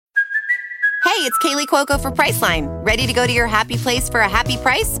it's Kaylee Cuoco for Priceline. Ready to go to your happy place for a happy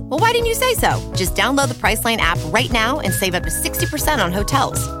price? Well, why didn't you say so? Just download the Priceline app right now and save up to 60% on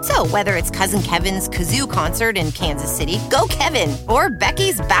hotels. So whether it's Cousin Kevin's Kazoo Concert in Kansas City, go Kevin, or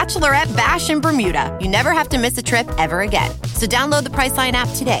Becky's Bachelorette Bash in Bermuda, you never have to miss a trip ever again. So download the Priceline app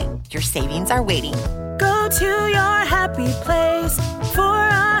today. Your savings are waiting. Go to your happy place for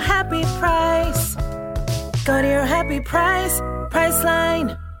a happy price. Go to your happy price,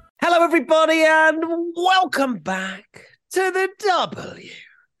 Priceline. Hello, everybody, and welcome back to the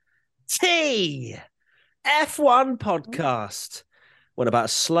WT F1 podcast. Went about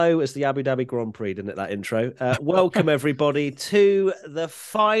as slow as the Abu Dhabi Grand Prix, didn't it, that intro? Welcome, everybody, to the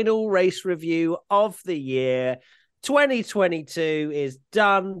final race review of the year. 2022 is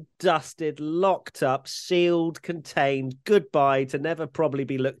done, dusted, locked up, sealed, contained. Goodbye to never probably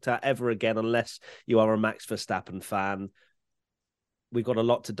be looked at ever again unless you are a Max Verstappen fan. We've got a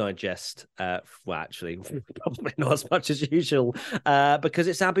lot to digest. Well, actually, probably not as much as usual because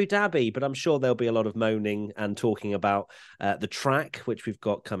it's Abu Dhabi, but I'm sure there'll be a lot of moaning and talking about the track, which we've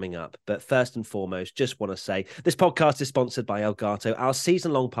got coming up. But first and foremost, just want to say this podcast is sponsored by Elgato, our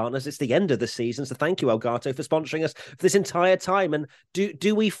season-long partners. It's the end of the season, so thank you, Elgato, for sponsoring us for this entire time. And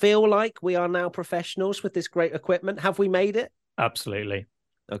do we feel like we are now professionals with this great equipment? Have we made it? Absolutely.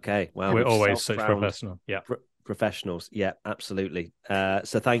 Okay, well, we're always such professional. Yeah. Professionals, yeah, absolutely.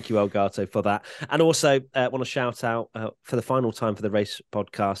 So thank you, Elgato, for that. And also want to shout out for the final time for the race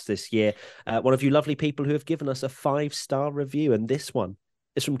podcast this year, one of you lovely people who have given us a 5-star review. And this one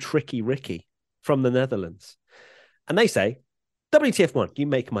is from Tricky Ricky from the Netherlands. And they say, WTF1, you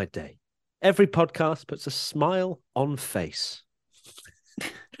make my day. Every podcast puts a smile on face.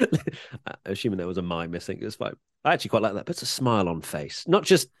 Assuming there was a mime missing, it's fine. I actually quite like that. Puts a smile on face, not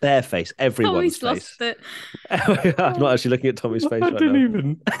just their face, everyone's face. Lost it. I'm not actually looking at Tommy's face right now.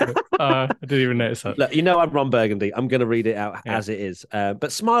 I didn't even notice that. Look, I'm Ron Burgundy. I'm going to read it out as it is.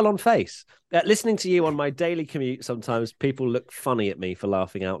 But smile on face. Listening to you on my daily commute, sometimes people look funny at me for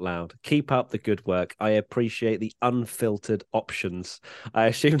laughing out loud. Keep up the good work. I appreciate the unfiltered options. I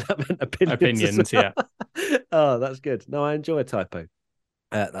assume that meant opinions. Yeah. Oh, that's good. No, I enjoy a typo.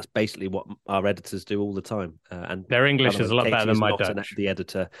 That's basically what our editors do all the time. And their English is a lot better than my Dutch. The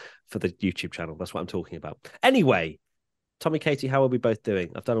editor for the YouTube channel. That's what I'm talking about. Anyway, Tommy, Katie, how are we both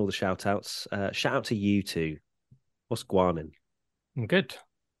doing? I've done all the shout outs. Shout out to you two. What's Guanin? I'm good.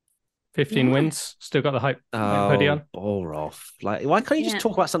 15 wins. Still got the hype hoodie on. Bore off. Like, why can't you just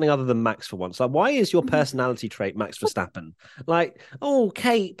talk about something other than Max for once? Like, why is your personality trait Max Verstappen? Like, oh,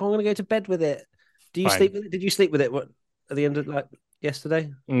 Kate, I'm going to go to bed with it. Do you sleep with it? Did you sleep with it at the end of yesterday?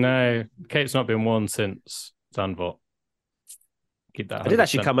 No, Kate's not been worn since Zandvoort. Keep that. I did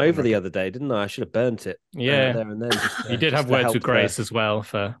actually come over the other day, didn't I? I should have burnt it. Yeah, there and then. You did have words with Grace as well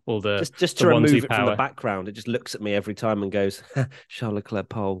for all the just to remove it from the background. It just looks at me every time and goes, Charles Leclerc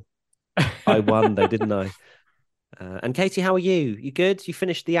pole. I won though, didn't I? And Katie, how are you? You good? You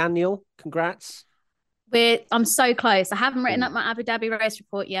finished the annual? Congrats. I'm so close. I haven't written up my Abu Dhabi race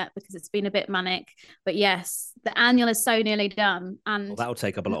report yet because it's been a bit manic. But yes, the annual is so nearly done. And that'll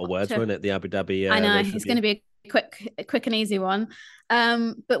take up a lot of words, won't it? The Abu Dhabi. I know it's going to be a quick and easy one.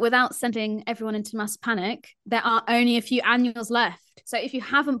 But without sending everyone into mass panic, there are only a few annuals left. So if you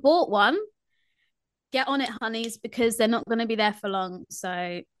haven't bought one, get on it, honeys, because they're not going to be there for long.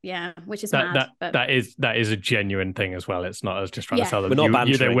 So yeah, which is mad. That is a genuine thing as well. It's not us just trying to sell them. We're not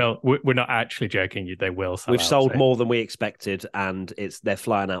bantering. They will. We're not actually joking. They will sell. We've sold more than we expected, and they're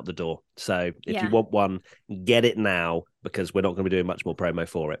flying out the door. So if you want one, get it now because we're not going to be doing much more promo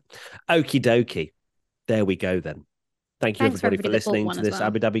for it. Okie dokie. There we go then. Thank you, everybody, for listening to this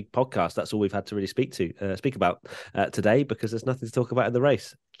Abu Dhabi podcast. That's all we've had to really speak about today because there's nothing to talk about in the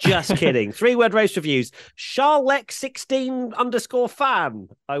race. Just kidding. 3-word race reviews. Charlec 16_fan.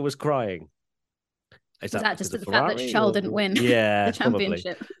 I was crying. Is that just the fact that Charles didn't win the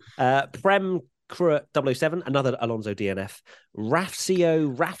championship? Prem 007, another Alonso DNF.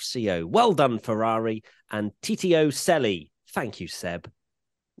 Rafcio. Well done, Ferrari. And Tito Selli. Thank you, Seb.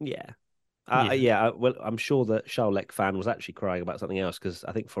 Yeah. Well, I'm sure that Charles Leclerc fan was actually crying about something else because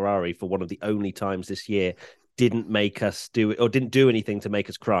I think Ferrari, for one of the only times this year, didn't make us do it or didn't do anything to make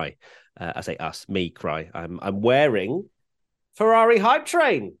us cry. I say us, me cry. I'm wearing Ferrari Hype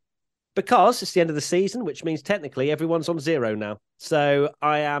Train because it's the end of the season, which means technically everyone's on zero now. So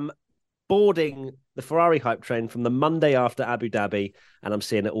I am boarding the Ferrari Hype Train from the Monday after Abu Dhabi, and I'm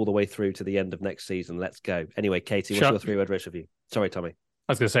seeing it all the way through to the end of next season. Let's go. Anyway, Katie, what's your 3-word race review? Sorry, Tommy.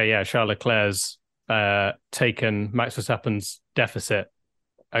 I was going to say, Charles Leclerc's taken Max Verstappen's deficit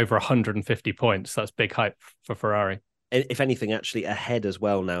over 150 points. That's big hype for Ferrari. if anything, actually ahead as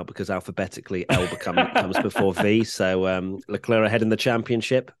well now, because alphabetically L comes before V. So Leclerc ahead in the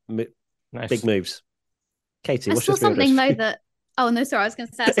championship. Nice. Big moves. Katie, I what's saw your something though that. Oh no, sorry. I was going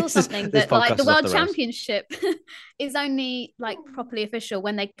to say I saw something this that like podcast the is off World the rails. Championship is only like properly official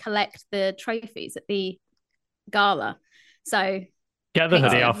when they collect the trophies at the gala. So Get the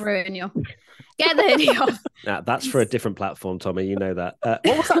hoodie off. Get the hoodie off. Now, that's for a different platform, Tommy. You know that. What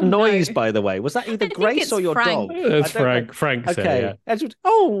was that noise, No. by the way? Was that either think Grace it's or your Frank. dog? It's I don't know. Frank. Frank's Okay. here, Edward.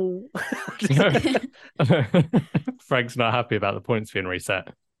 Oh. yeah. Frank's not happy about the points being reset.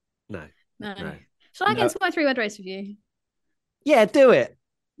 No. Shall I get into my 3-word race review? Yeah, do it.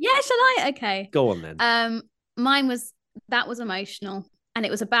 Yeah, shall I? Okay. Go on then. Mine was emotional, and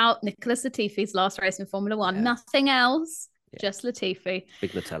it was about Nicholas Latifi's last race in Formula One. Yeah. Nothing else, Yeah. just Latifi.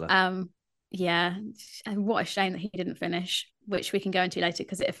 Big Nutella. Yeah, and what a shame that he didn't finish, which we can go into later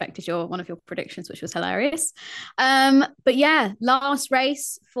because it affected one of your predictions, which was hilarious. But yeah, last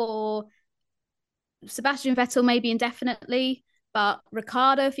race for Sebastian Vettel, maybe indefinitely, but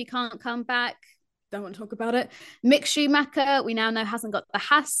Ricciardo, if he can't come back, don't want to talk about it. Mick Schumacher, we now know hasn't got the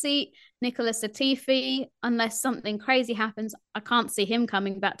Haas seat. Nicholas Latifi, unless something crazy happens, I can't see him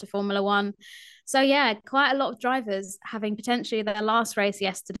coming back to Formula One. So yeah, quite a lot of drivers having potentially their last race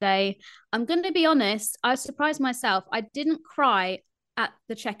yesterday. I'm going to be honest, I surprised myself. I didn't cry at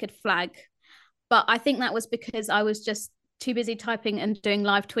the checkered flag, but I think that was because I was just too busy typing and doing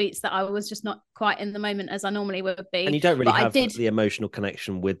live tweets that I was just not quite in the moment as I normally would be. And you don't really have the emotional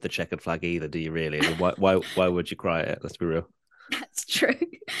connection with the checkered flag either, do you really? I mean, why would you cry at it? Let's be real. That's true.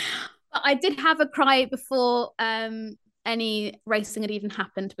 But I did have a cry before any racing had even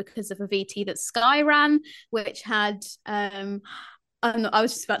happened because of a VT that Sky ran, which had I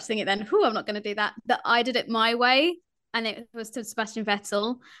was just about to sing it then. I'm not going to do that. That I did it my way, and it was to Sebastian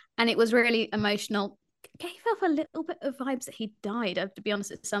Vettel, and it was really emotional. Gave off a little bit of vibes that he died, to be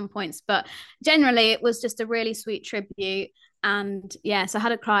honest, at some points, but generally it was just a really sweet tribute. And yeah, so I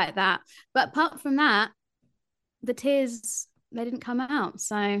had a cry at that. But apart from that, the tears, they didn't come out.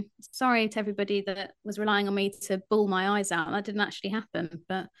 So sorry to everybody that was relying on me to bawl my eyes out. That didn't actually happen.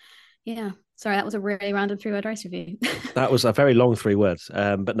 But yeah, sorry, that was a really random 3-word race review. That was a very long 3 words.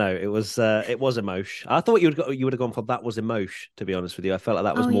 But no, it was emotion. I thought you would have gone for that was emotion, to be honest with you. I felt like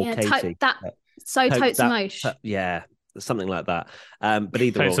that was more Katie. Totes emotion. Yeah, something like that. But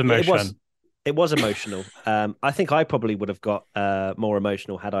either way, it was emotional. I think I probably would have got more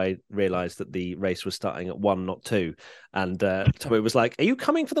emotional had I realised that the race was starting at 1, not 2. And Tommy was like, "Are you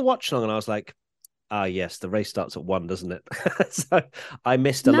coming for the watch long?" And I was like, yes, the race starts at 1, doesn't it? So I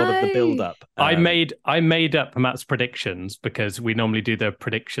missed a lot of the build up. I made up Matt's predictions because we normally do the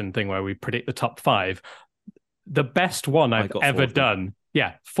prediction thing where we predict the top 5. The best one I've ever done.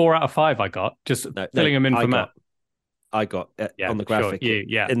 Yeah, 4 out of 5 I got, just filling them in for Matt. I got on the graphic.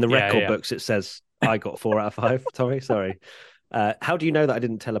 Sure. In the record books, it says I got 4 out of 5. Tommy, sorry. How do you know that I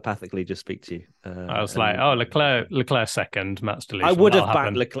didn't telepathically just speak to you? I was like, Leclerc second, Matt's delusional. I would have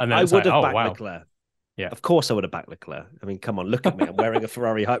backed Leclerc. I would have backed Leclerc. Yeah, of course I would have backed Leclerc. I mean, come on, look at me. I'm wearing a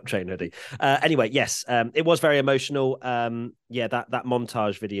Ferrari hype train hoodie. Anyway, yes, it was very emotional. That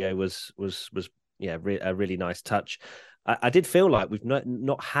montage video was a really nice touch. I did feel like we've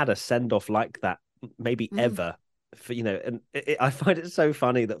not had a send off like that, maybe ever. For and I find it so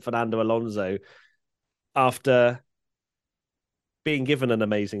funny that Fernando Alonso, after being given an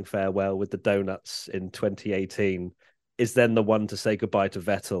amazing farewell with the donuts in 2018, is then the one to say goodbye to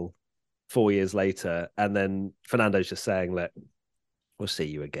Vettel 4 years later, and then Fernando's just saying, "Look, we'll see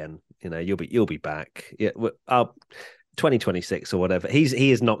you again. You'll be back. Yeah, 2026 or whatever."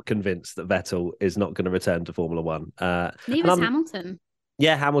 He is not convinced that Vettel is not going to return to Formula One. Neither is Hamilton.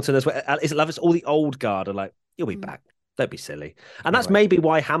 Yeah, Hamilton as well. It's all the old guard are like, "You'll be back. Don't be silly." And that's maybe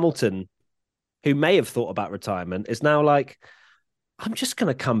why Hamilton, who may have thought about retirement, is now like, I'm just going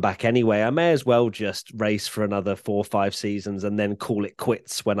to come back anyway. I may as well just race for another 4 or 5 seasons and then call it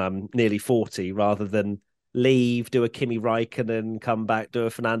quits when I'm nearly 40, rather than leave, do a Kimi Raikkonen comeback, do a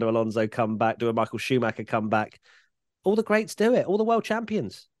Fernando Alonso comeback, do a Michael Schumacher comeback. All the greats do it. All the world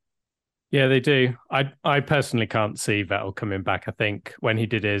champions. Yeah, they do. I personally can't see Vettel coming back. I think when he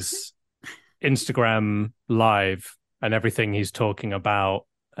did his Instagram live and everything he's talking about,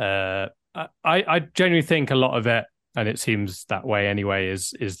 I genuinely think a lot of it, and it seems that way anyway,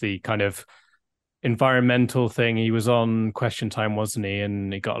 is the kind of environmental thing. He was on Question Time, wasn't he?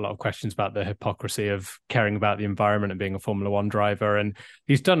 And he got a lot of questions about the hypocrisy of caring about the environment and being a Formula One driver. And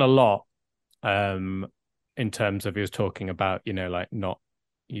he's done a lot in terms of, he was talking about, like not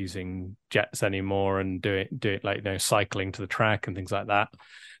using jets anymore and do it like, cycling to the track and things like that.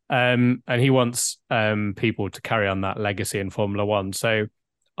 And he wants people to carry on that legacy in Formula One. So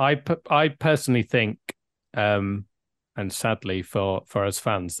I personally think, and sadly for us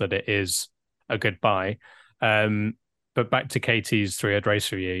fans, that it is a goodbye. But back to Katie's 300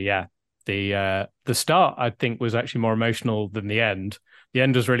 race review, yeah. The start, I think, was actually more emotional than the end. The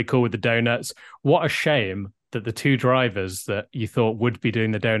end was really cool with the donuts. What a shame that the two drivers that you thought would be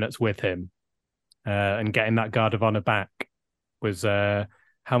doing the donuts with him and getting that guard of honor back was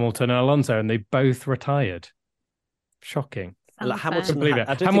Hamilton and Alonso, and they both retired. Shocking.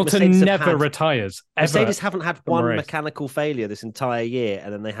 Hamilton never retires. Mercedes haven't had one mechanical failure this entire year,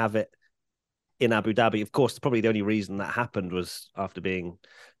 and then they have it in Abu Dhabi. Of course, probably the only reason that happened was after being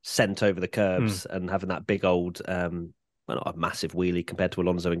sent over the curbs and having that big old, well, not a massive wheelie compared to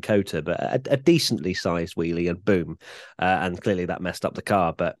Alonso and Cota, but a decently sized wheelie, and boom. And clearly that messed up the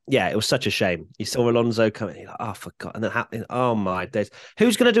car. But yeah, it was such a shame. You saw Alonso coming, you're like, oh, for God. And then happening, oh my days.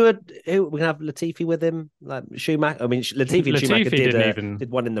 Who's going to do we're going to have Latifi with him? Like Schumacher? I mean, Latifi and Schumacher did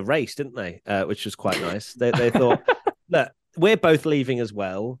one in the race, didn't they? Which was quite nice. They thought, look, we're both leaving as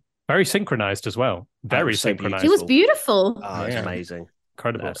well. Very synchronized as well. Very synchronized. He was beautiful. Oh, it's amazing.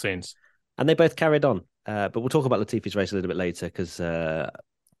 Incredible scenes. And they both carried on. But we'll talk about Latifi's race a little bit later, because it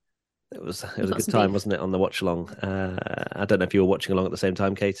was a good time, wasn't it, on the watch along? I don't know if you were watching along at the same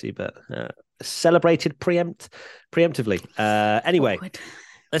time, Katie, but celebrated preemptively. Anyway,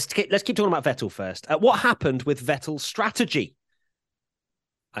 let's keep talking about Vettel first. What happened with Vettel's strategy?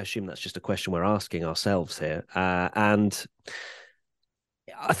 I assume that's just a question we're asking ourselves here. And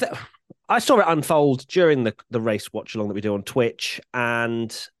I saw it unfold during the race watch along that we do on Twitch,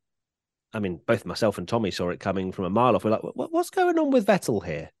 and I mean, both myself and Tommy saw it coming from a mile off. We're like, what's going on with Vettel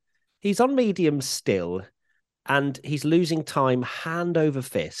here? He's on medium still, and he's losing time hand over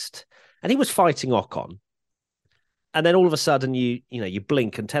fist. And he was fighting Ocon. And then all of a sudden, you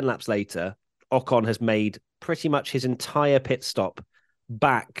blink, and 10 laps later, Ocon has made pretty much his entire pit stop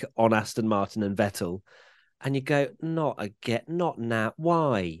back on Aston Martin and Vettel. And you go, not again, not now.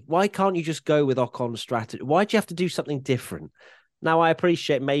 Why? Why can't you just go with Ocon's strategy? Why do you have to do something different? Now, I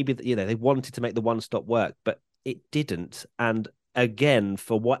appreciate maybe that, they wanted to make the one stop work, but it didn't. And again,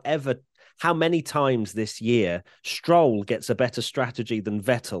 how many times this year, Stroll gets a better strategy than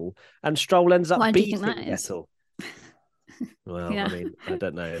Vettel, and Stroll ends up beating Vettel. Well, yeah. I mean, I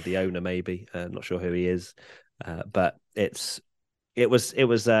don't know, the owner maybe. I'm not sure who he is, but it was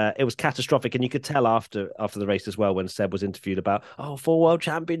catastrophic, and you could tell after the race as well, when Seb was interviewed about 4 world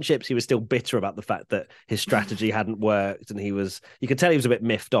championships, he was still bitter about the fact that his strategy hadn't worked, and you could tell he was a bit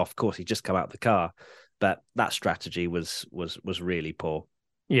miffed off. Of course, he'd just come out of the car, but that strategy was really poor.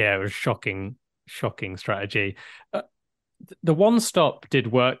 Yeah, it was shocking strategy. The one stop did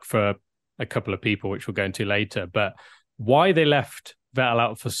work for a couple of people, which we'll go into later, but why they left Vettel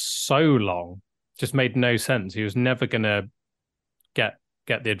out for so long just made no sense. He was never going to get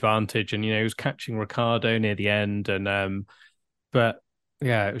the advantage, and he was catching Ricciardo near the end, and but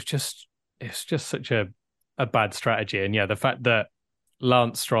yeah, it's just such a bad strategy. And yeah, the fact that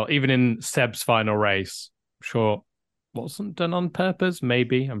Lance Stroll, even in Seb's final race, I'm sure wasn't done on purpose.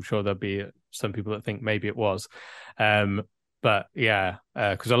 Maybe, I'm sure there'll be some people that think maybe it was, but yeah,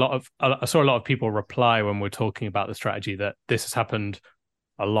 because I saw a lot of people reply when we're talking about the strategy that this has happened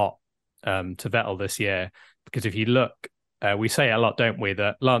a lot to Vettel this year, because if you look. We say a lot, don't we,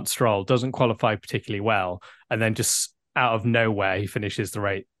 that Lance Stroll doesn't qualify particularly well, and then just out of nowhere he finishes the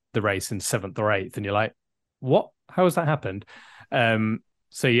race in 7th or 8th, and you're like, what? How has that happened?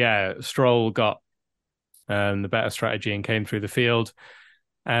 So yeah, Stroll got the better strategy and came through the field,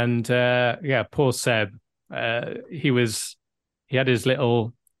 and poor Seb, he had his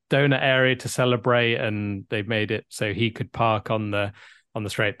little donut area to celebrate, and they made it so he could park on the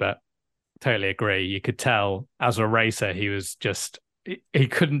straight, but. Totally agree. You could tell as a racer, he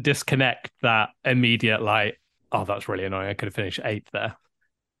couldn't disconnect that immediate, like, oh, that's really annoying. I could have finished 8th there.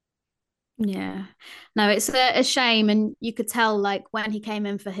 Yeah. No, it's a shame. And you could tell, like, when he came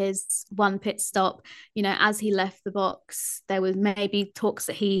in for his one pit stop, as he left the box, there was maybe talks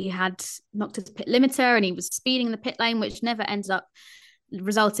that he had knocked his pit limiter and he was speeding in the pit lane, which never ended up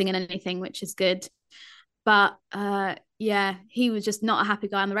resulting in anything, which is good. But he was just not a happy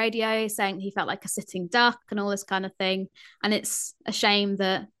guy on the radio, saying he felt like a sitting duck and all this kind of thing. And it's a shame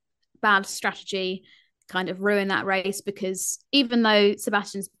that bad strategy kind of ruined that race, because even though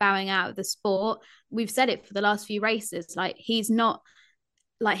Sebastian's bowing out of the sport, we've said it for the last few races, like he's not,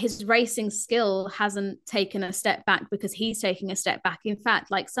 like his racing skill hasn't taken a step back because he's taking a step back. In fact,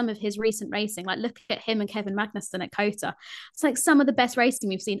 like some of his recent racing, like look at him and Kevin Magnussen at Cota. It's like some of the best racing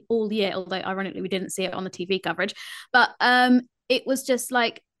we've seen all year, although ironically we didn't see it on the TV coverage. But it was just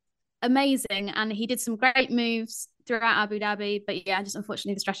like amazing, and he did some great moves throughout Abu Dhabi. But yeah, just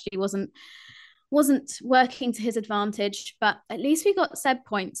unfortunately the strategy wasn't working to his advantage. But at least we got Seb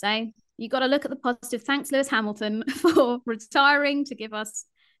points, eh? You got to look at the positive. Thanks, Lewis Hamilton, for retiring to give us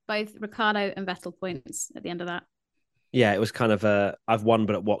both Ricciardo and Vettel points at the end of that. Yeah, it was kind of I've won,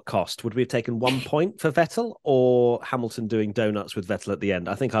 but at what cost? Would we have taken 1 point for Vettel or Hamilton doing donuts with Vettel at the end?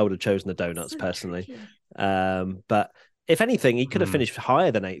 I think I would have chosen the donuts personally. But if anything, he could have finished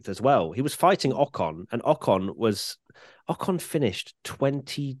higher than 8th as well. He was fighting Ocon, and Ocon finished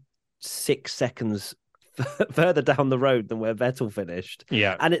 26 seconds further down the road than where Vettel finished.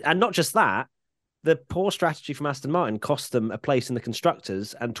 Yeah. And not just that, the poor strategy from Aston Martin cost them a place in the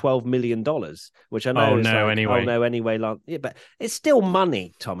constructors and $12 million, which I know anyway. Yeah, but it's still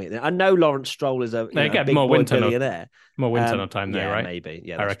money, Tommy. I know Lawrence Stroll is a get big more boy wind billionaire. More wind tunnel time there, right? Maybe.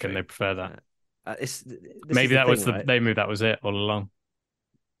 Yeah, I reckon true. they prefer that. Maybe that was right? they moved. That was it all along.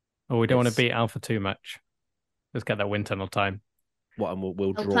 Oh, we don't want to beat Alpha too much. Let's get that wind tunnel time. What, and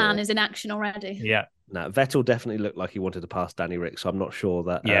we'll draw. The plan is in action already. Yeah. No, Vettel definitely looked like he wanted to pass Danny Rick, so I'm not sure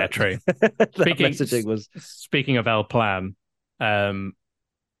that. Yeah, true. Speaking of El Plan, I'll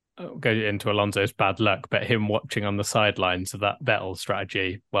go into Alonso's bad luck, but him watching on the sidelines of that Vettel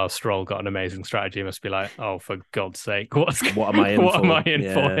strategy while Stroll got an amazing strategy must be like, oh, for God's sake, what am I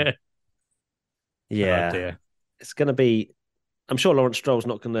in for here? Yeah, oh, dear. It's going to be. I'm sure Lawrence Stroll's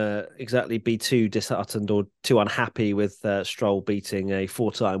not going to exactly be too disheartened or too unhappy with Stroll beating a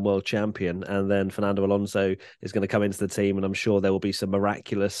 4-time world champion. And then Fernando Alonso is going to come into the team, and I'm sure there will be some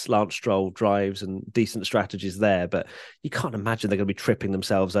miraculous Lance Stroll drives and decent strategies there. But you can't imagine they're going to be tripping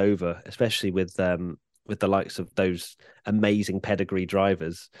themselves over, especially with the likes of those amazing pedigree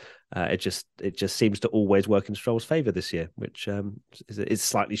drivers. It just seems to always work in Stroll's favour this year, which is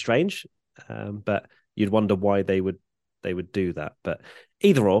slightly strange. But you'd wonder why they would do that. But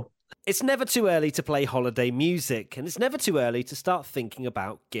either or, it's never too early to play holiday music, and it's never too early to start thinking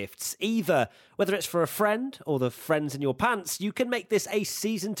about gifts either. Whether it's for a friend or the friends in your pants, you can make this a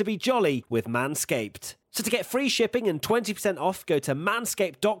season to be jolly with Manscaped. So to get free shipping and 20% off, go to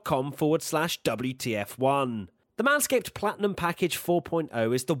manscaped.com/WTF1. The Manscaped Platinum Package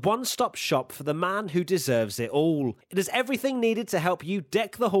 4.0 is the one-stop shop for the man who deserves it all. It has everything needed to help you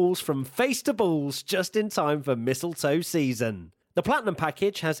deck the halls from face to balls just in time for mistletoe season. The Platinum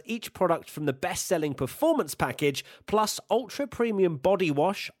Package has each product from the best-selling Performance Package, plus ultra-premium body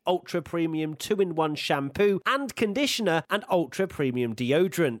wash, ultra-premium 2-in-1 shampoo and conditioner, and ultra-premium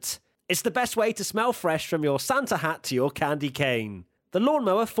deodorant. It's the best way to smell fresh from your Santa hat to your candy cane. The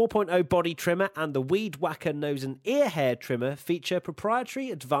Lawnmower 4.0 body trimmer and the Weed Whacker nose and ear hair trimmer feature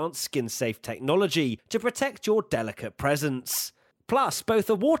proprietary advanced skin-safe technology to protect your delicate presence. Plus, both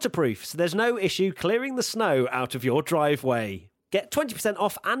are waterproof, so there's no issue clearing the snow out of your driveway. Get 20%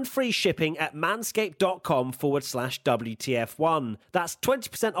 off and free shipping at manscaped.com/WTF1. That's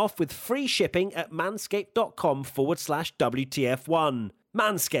 20% off with free shipping at manscaped.com/WTF1.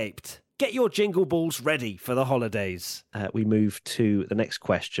 Manscaped. Get your jingle balls ready for the holidays. We move to the next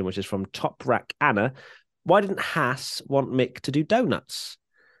question, which is from Top Rack Anna. Why didn't Haas want Mick to do donuts?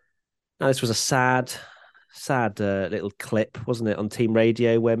 Now, this was a sad little clip, wasn't it, on team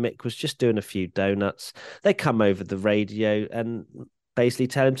radio where Mick was just doing a few donuts. They come over the radio and basically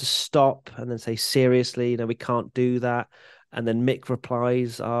tell him to stop and then say, seriously, we can't do that. And then Mick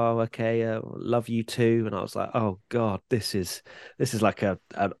replies, "Oh, okay, love you too." And I was like, "Oh God, this is like an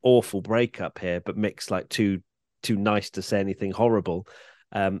awful breakup here." But Mick's like too nice to say anything horrible.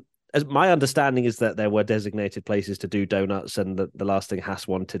 As my understanding is that there were designated places to do donuts, and the last thing Haas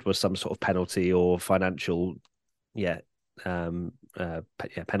wanted was some sort of penalty or financial,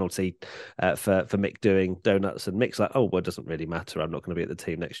 penalty for Mick doing donuts. And Mick's like, "Oh, well, it doesn't really matter. I'm not going to be at the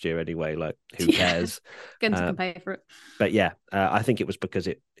team next year anyway. Like, who cares?" Gunther can pay for it. But yeah, I think it was because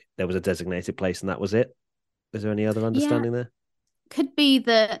there was a designated place and that was it. Is there any other understanding there? Could be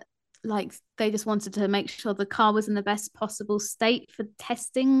that they just wanted to make sure the car was in the best possible state for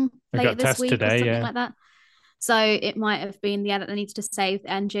testing later this week today, or something like that. So it might have been that they needed to save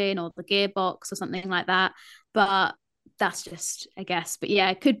the engine or the gearbox or something like that. But that's just a guess. But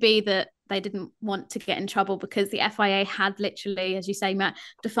yeah, it could be that they didn't want to get in trouble because the FIA had literally, as you say, Matt,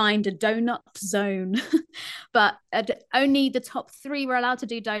 defined a donut zone. But only the top 3 were allowed to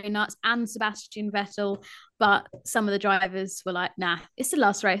do donuts, and Sebastian Vettel. But some of the drivers were like, nah, it's the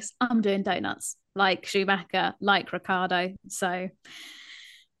last race. I'm doing donuts, like Schumacher, like Ricciardo. So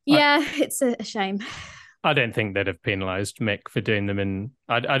yeah, it's a shame. I don't think they'd have penalised Mick for doing them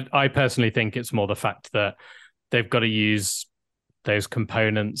I personally think it's more the fact that they've got to use those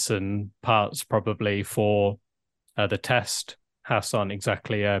components and parts probably for the test. Haas aren't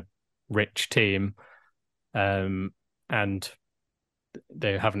exactly a rich team, and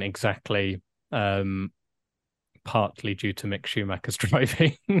they haven't exactly, partly due to Mick Schumacher's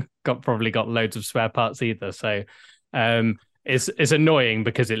driving, probably got loads of spare parts either. So it's annoying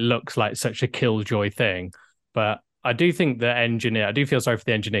because it looks like such a killjoy thing. But I do think the engineer, I do feel sorry for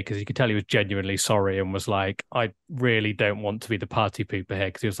the engineer, because you could tell he was genuinely sorry and was like, I really don't want to be the party pooper here,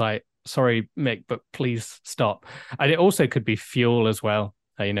 because he was like, sorry, Mick, but please stop. And it also could be fuel as well.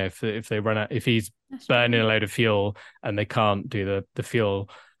 If they run out, if he's burning a load of fuel and they can't do the fuel,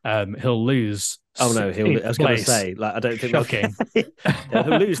 he'll lose. Oh no, I was going to say, like, I don't think shocking.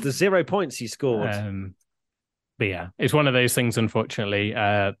 He'll lose the 0 points he scored. But yeah, it's one of those things, unfortunately,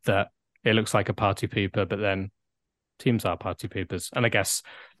 that it looks like a party pooper, but then teams are party poopers. And I guess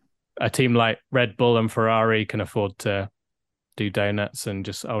a team like Red Bull and Ferrari can afford to do donuts and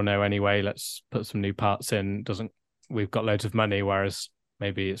just, oh no, anyway, let's put some new parts in. We've got loads of money, whereas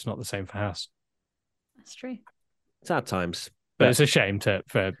maybe it's not the same for Haas. That's true. Sad times. But it's a shame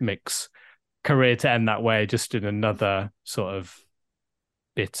for Mick's career to end that way, just in another sort of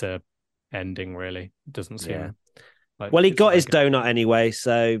bitter ending, really. It doesn't seem like... Well, he got his donut anyway,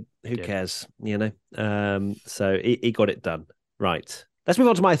 so who cares, So he got it done. Right. Let's move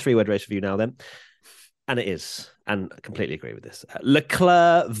on to my 3-word race review now then. And it is, and I completely agree with this,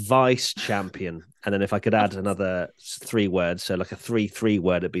 Leclerc vice champion. And then if I could add another 3 words, so like a 3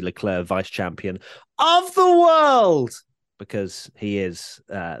 word, it'd be Leclerc vice champion of the world, because he is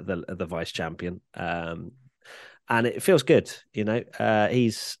the vice champion. And it feels good,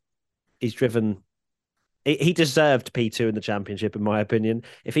 he's driven... He deserved P2 in the championship, in my opinion.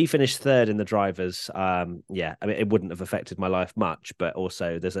 If he finished 3rd in the drivers, it wouldn't have affected my life much. But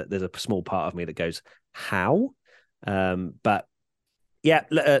also, there's a small part of me that goes, how? But yeah,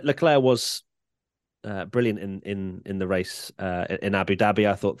 Leclerc was brilliant in the race in Abu Dhabi.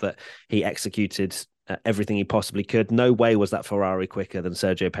 I thought that he executed everything he possibly could. No way was that Ferrari quicker than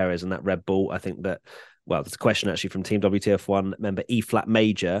Sergio Perez and that Red Bull. I think that... Well, there's a question actually from Team WTF1 member E-Flat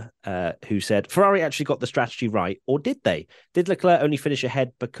Major, who said, Ferrari actually got the strategy right, or did they? Did Leclerc only finish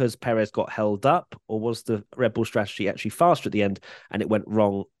ahead because Perez got held up, or was the Red Bull strategy actually faster at the end and it went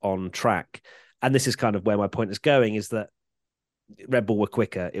wrong on track? And this is kind of where my point is going, is that Red Bull were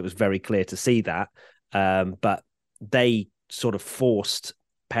quicker. It was very clear to see that. But they sort of forced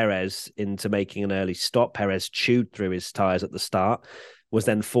Perez into making an early stop. Perez chewed through his tyres at the start, was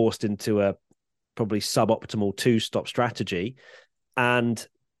then forced into a probably suboptimal 2-stop strategy. And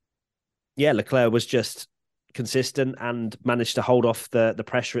yeah, Leclerc was just consistent and managed to hold off the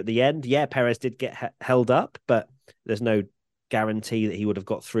pressure at the end. Yeah, Perez did get held up, but there's no guarantee that he would have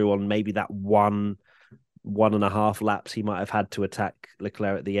got through on maybe that 1.5 laps he might have had to attack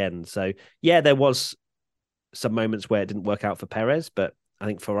Leclerc at the end. So yeah, there was some moments where it didn't work out for Perez, but I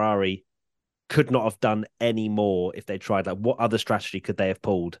think Ferrari could not have done any more if they tried. Like, what other strategy could they have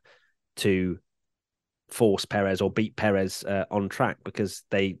pulled to force Perez or beat Perez on track? Because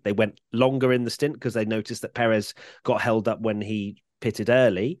they went longer in the stint because they noticed that Perez got held up when he pitted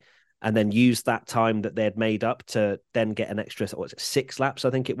early, and then used that time that they had made up to then get an extra 6 laps, I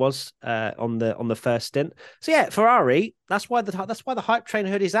think it was, on the first stint. So yeah, Ferrari, that's why the hype train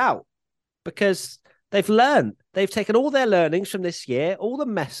hood is out, because they've learned. They've taken all their learnings from this year, all the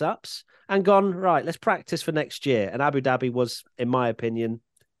mess ups, and gone, right, let's practice for next year. And Abu Dhabi was, in my opinion,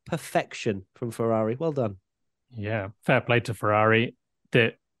 perfection from Ferrari. Well done. Yeah, fair play to Ferrari.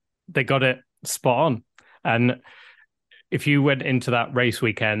 They got it spot on. And if you went into that race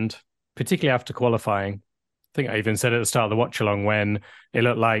weekend, particularly after qualifying, I think I even said at the start of the watch along, when it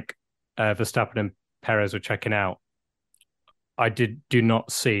looked like Verstappen and Perez were checking out, I do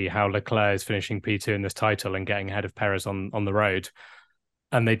not see how Leclerc is finishing P2 in this title and getting ahead of Perez on the road.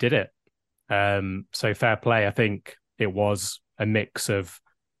 And they did it. So fair play. I think it was a mix of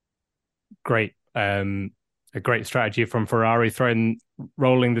a great strategy from Ferrari,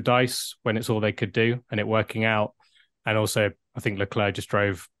 rolling the dice when it's all they could do and it working out. And also, I think Leclerc just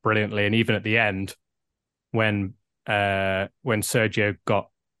drove brilliantly. And even at the end, when Sergio got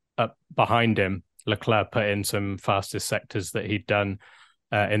up behind him, Leclerc put in some fastest sectors that he'd done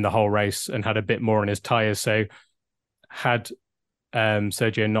in the whole race and had a bit more on his tyres. So had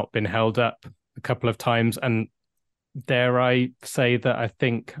Sergio not been held up a couple of times, and dare I say that I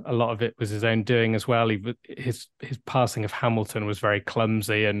think a lot of it was his own doing as well. His passing of Hamilton was very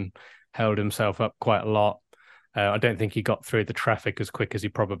clumsy and held himself up quite a lot. I don't think he got through the traffic as quick as he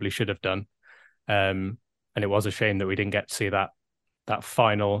probably should have done. And it was a shame that we didn't get to see that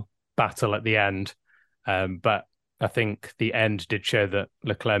final battle at the end. But I think the end did show that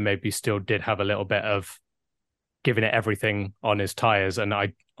Leclerc maybe still did have a little bit of giving it everything on his tyres. And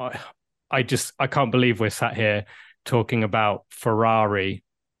I can't believe we're sat here talking about Ferrari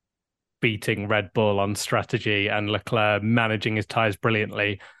beating Red Bull on strategy and Leclerc managing his tyres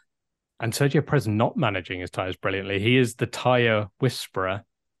brilliantly, and Sergio Perez not managing his tyres brilliantly. He is the tyre whisperer.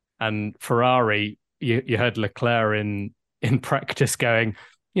 And Ferrari, you heard Leclerc in practice going,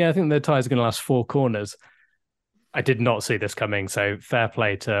 yeah, I think their tyres are going to last 4 corners. I did not see this coming. So fair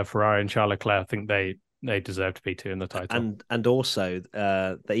play to Ferrari and Charles Leclerc. I think they deserve to be 2 in the title. And also,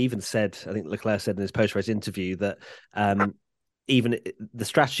 they even said, I think Leclerc said in his post-race interview that even the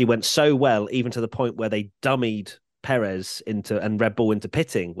strategy went so well, even to the point where they dummied Perez and Red Bull into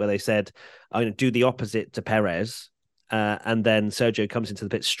pitting, where they said, I'm going to do the opposite to Perez. And then Sergio comes into the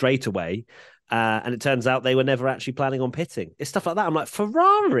pit straight away. And it turns out they were never actually planning on pitting. It's stuff like that. I'm like,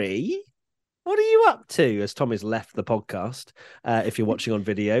 Ferrari, what are you up to? As Tommy's left the podcast. If you're watching on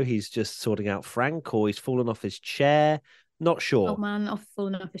video, he's just sorting out Frank, or he's fallen off his chair. Not sure. Oh man,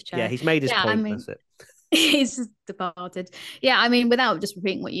 fallen off his chair. Yeah, he's made his point. I mean, that's it. He's just departed. Yeah, I mean, without just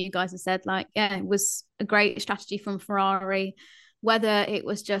repeating what you guys have said, like, yeah, it was a great strategy from Ferrari. Whether it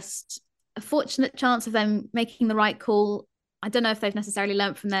was just a fortunate chance of them making the right call, I don't know if they've necessarily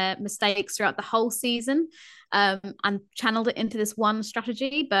learned from their mistakes throughout the whole season and channeled it into this one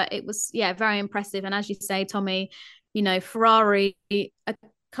strategy. But it was, yeah, very impressive. And as you say, Tommy, you know, Ferrari are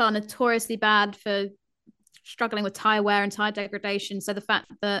kind of notoriously bad for struggling with tyre wear and tyre degradation. So the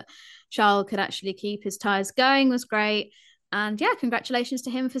fact that Charles could actually keep his tyres going was great. And yeah, congratulations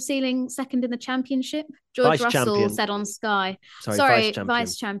to him for sealing second in the championship. George Russell said on Sky. Sorry,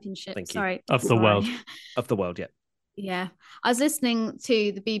 vice championship. Sorry. Of the world. Of the world, yeah. Yeah. I was listening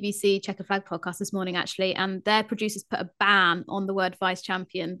to the BBC Checker Flag podcast this morning, actually, and their producers put a ban on the word vice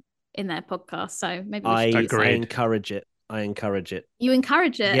champion in their podcast. So maybe I encourage it. I encourage it. You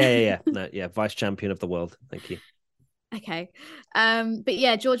encourage it? Yeah. No, yeah, vice champion of the world. Thank you. Okay. But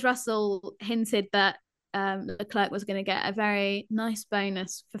yeah, George Russell hinted that Leclerc was going to get a very nice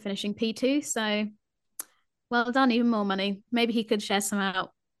bonus for finishing P2. So well done, even more money. Maybe he could share some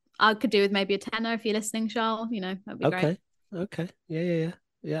out. I could do with maybe a tenner if you're listening, Charles. You know, that'd be great. Okay.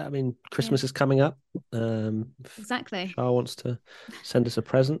 Yeah. I mean, Christmas is coming up. Exactly. Charles wants to send us a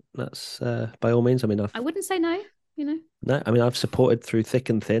present. That's by all means. I mean, I wouldn't say no. You know. No, I mean, I've supported through thick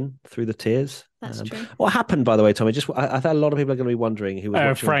and thin, through the tears. That's true. What happened, by the way, Tommy? I thought a lot of people are going to be wondering who was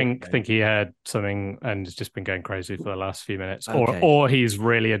watching. Frank, I think he heard something and has just been going crazy for the last few minutes, or he's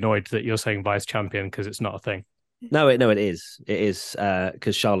really annoyed that you're saying vice champion because it's not a thing. No, it is. It is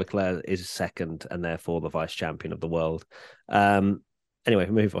because Charles Leclerc is second and therefore the vice champion of the world. Anyway,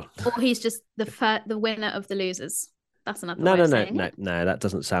 move on. Or he's just the winner of the losers. That's another No. That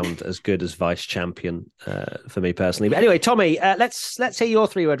doesn't sound as good as vice champion for me personally. But anyway, Tommy, let's hear your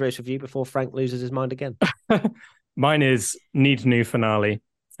 3-word race review before Frank loses his mind again. Mine is need new finale,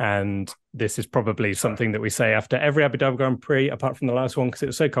 and this is probably something that we say after every Abu Dhabi Grand Prix, apart from the last one because it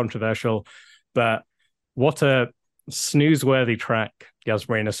was so controversial. But what a snooze-worthy track Yas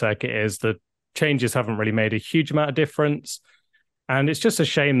Marina circuit is. The changes haven't really made a huge amount of difference, and it's just a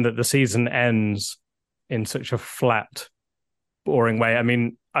shame that the season ends in such a flat, boring way. I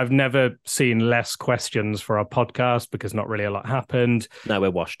mean, I've never seen less questions for our podcast because not really a lot happened. No,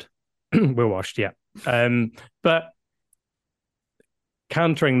 we're washed. We're washed, yeah. But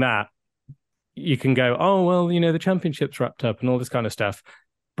countering that, you can go, oh, well, you know, the championship's wrapped up and all this kind of stuff.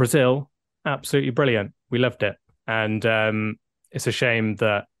 Brazil, absolutely brilliant. We loved it. And it's a shame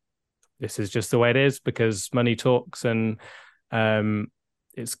that this is just the way it is because money talks and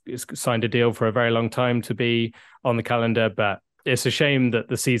it's signed a deal for a very long time to be on the calendar, but it's a shame that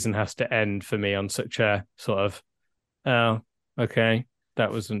the season has to end for me on such a sort of, oh, okay,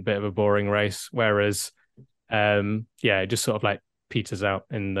 that was a bit of a boring race. Whereas, it just sort of like peters out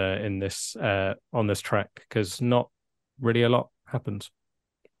on this track because not really a lot happens.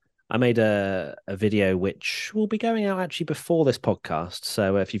 I made a video which will be going out actually before this podcast.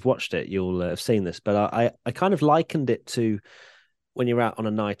 So if you've watched it, you'll have seen this. But I kind of likened it to when you're out on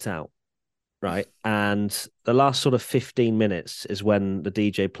a night out, right? And the last sort of 15 minutes is when the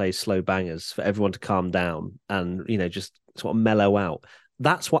DJ plays slow bangers for everyone to calm down and, you know, just sort of mellow out.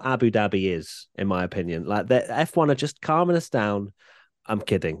 That's what Abu Dhabi is, in my opinion. Like the F1 are just calming us down. I'm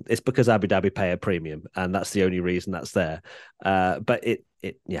kidding. It's because Abu Dhabi pay a premium, and that's the only reason that's there. But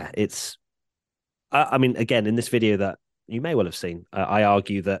it's. I mean, again, in this video that you may well have seen, I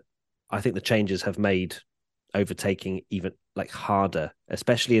argue that I think the changes have made overtaking even like harder,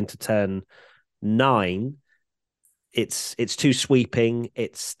 especially into turn 9. It's too sweeping.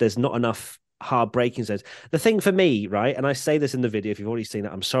 There's not enough hard braking zones. The thing for me, right, and I say this in the video, if you've already seen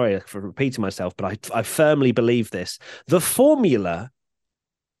it, I'm sorry for repeating myself, but I firmly believe this. The formula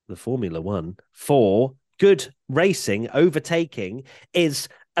the Formula One for good racing, overtaking, is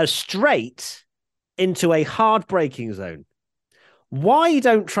a straight into a hard braking zone. Why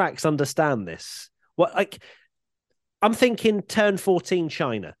don't tracks understand this? What, like, I'm thinking turn 14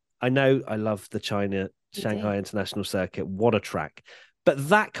 China. I know I love the Shanghai International Circuit. What a track. But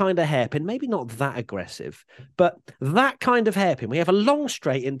that kind of hairpin, maybe not that aggressive, but that kind of hairpin, we have a long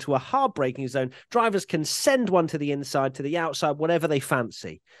straight into a hard braking zone. Drivers can send one to the inside, to the outside, whatever they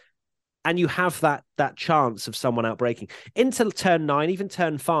fancy. And you have that chance of someone out braking. Into turn 9, even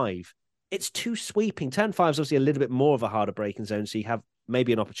turn 5, it's too sweeping. Turn 5 is obviously a little bit more of a harder braking zone, so you have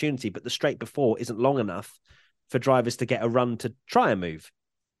maybe an opportunity, but the straight before isn't long enough for drivers to get a run to try a move.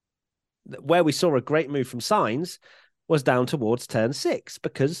 Where we saw a great move from Sainz was down towards turn 6,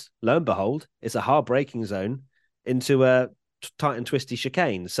 because lo and behold, it's a hard braking zone into a tight and twisty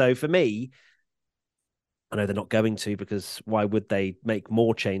chicane. So for me, I know they're not going to, because why would they make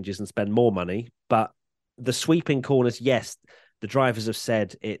more changes and spend more money? But the sweeping corners, yes, the drivers have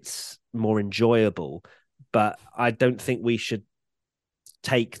said it's more enjoyable, but I don't think we should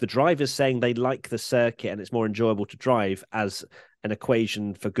take the drivers saying they like the circuit and it's more enjoyable to drive as an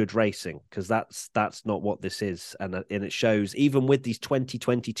equation for good racing, because that's not what this is. And it shows even with these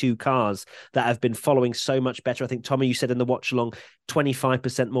 2022 cars that have been following so much better. I think, Tommy, you said in the watch along,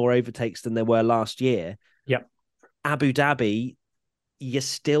 25% more overtakes than there were last year. Yep. Abu Dhabi, you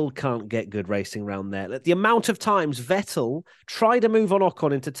still can't get good racing around there. The amount of times Vettel tried to move on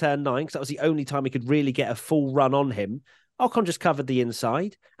Ocon into turn 9, because that was the only time he could really get a full run on him. Ocon just covered the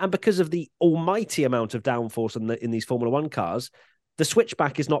inside. And because of the almighty amount of downforce in these Formula One cars, the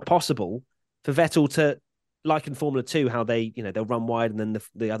switchback is not possible for Vettel to, like in Formula 2, how they'll run wide and then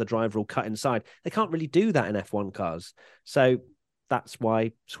the other driver will cut inside. They can't really do that in F1 cars. So that's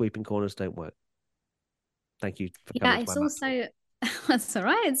why sweeping corners don't work. Thank you for coming. Yeah, it's also, that's all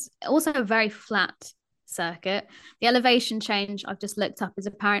right. It's also a very flat circuit. The elevation change I've just looked up is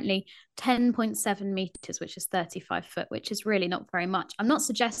apparently 10.7 meters, which is 35 foot, which is really not very much. I'm not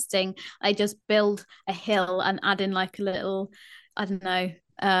suggesting I just build a hill and add in like a little, I don't know,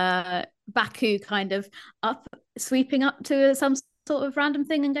 Baku kind of sweeping up to some sort of random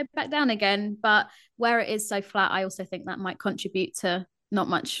thing and go back down again. But where it is so flat, I also think that might contribute to not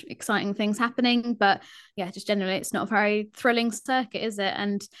much exciting things happening. But yeah, just generally, it's not a very thrilling circuit, is it?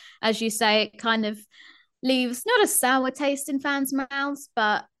 And as you say, it kind of leaves not a sour taste in fans' mouths,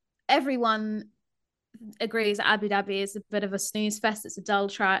 but everyone agrees that Abu Dhabi is a bit of a snooze fest. It's a dull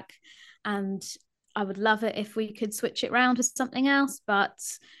track, and I would love it if we could switch it around to something else, but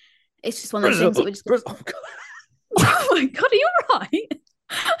it's just one of those things that we just... Oh my God, are you all right?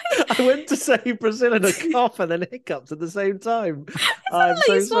 I went to say Brazil and a cough and then hiccuped at the same time. I'm like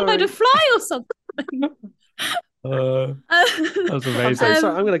so you swallowed a fly or something. That was amazing.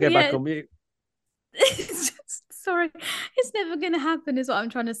 Sorry, I'm going to go back on mute. Sorry, it's never going to happen is what I'm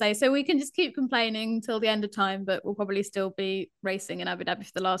trying to say. So we can just keep complaining until the end of time, but we'll probably still be racing in Abu Dhabi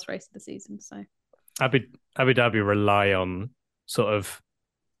for the last race of the season. So Abu Dhabi rely on sort of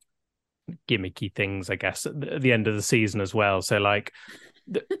gimmicky things, I guess, at the end of the season as well. So like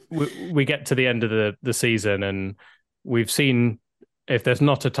we get to the end of the season and we've seen, if there's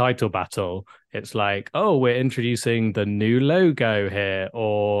not a title battle, it's like, oh, we're introducing the new logo here,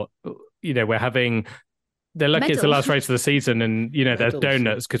 or we're having, they're lucky it's the last race of the season, and there's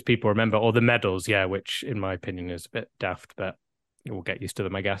donuts because people remember, or the medals, which in my opinion is a bit daft, but we'll get used to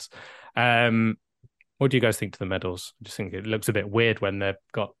them, I guess. What do you guys think to the medals? I just think it looks a bit weird when they've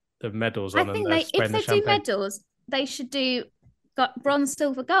got the medals on. I think if they do medals, they should got bronze,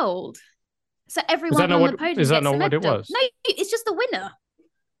 silver, gold. So everyone on the podium gets a medal. Is that not what it was? No, it's just the winner.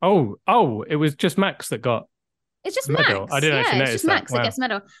 Oh, it was just Max that got. It's just Max. Max. I didn't actually notice it's just Max that gets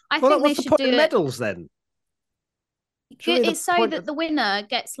medal. I think they what's should the point do of medals then. It's so that the winner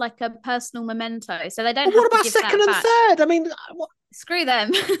gets like a personal memento, so they don't. What about second and third? I mean, screw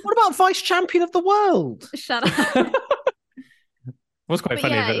them. What about vice champion of the world? Shut up. What's quite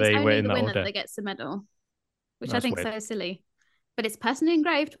funny that they were in that order. It's only the winner that gets the medal, which I think is so silly. But it's personally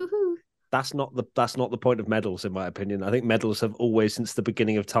engraved. Woohoo! That's not the point of medals, in my opinion. I think medals have always, since the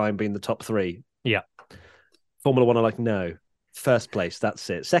beginning of time, been the top three. Yeah. Formula One are like, no, first place, that's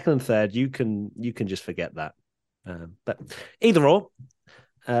it. Second and third, you can just forget that. But either or,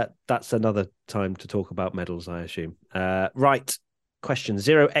 that's another time to talk about medals, I assume. Right. Question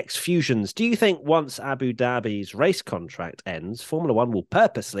 0x Fusions. Do you think once Abu Dhabi's race contract ends, Formula One will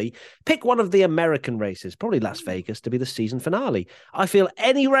purposely pick one of the American races, probably Las Vegas, to be the season finale? I feel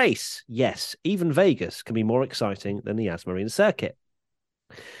any race, yes, even Vegas, can be more exciting than the Yas Marina circuit.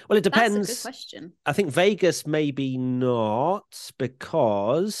 Well, it That's a depends. good question. I think Vegas maybe not,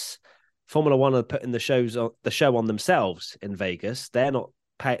 because Formula One are putting the show on themselves in Vegas. They're not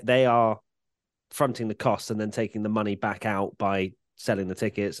they are fronting the costs and then taking the money back out by selling the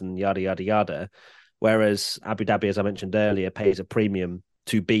tickets and yada yada yada. Whereas Abu Dhabi, as I mentioned earlier, pays a premium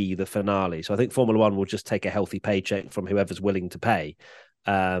to be the finale. So I think Formula One will just take a healthy paycheck from whoever's willing to pay.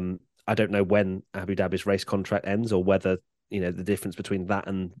 I don't know when Abu Dhabi's race contract ends, or whether the difference between that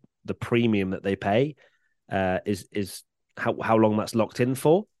and the premium that they pay is how long that's locked in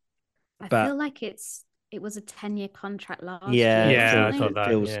for. I feel like it was a 10-year contract last year. Yeah, I thought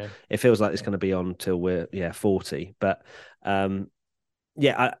that. It feels like it's going to be on till we're 40. But I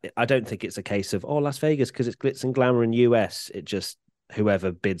don't think it's a case of Las Vegas because it's glitz and glamour in US. It just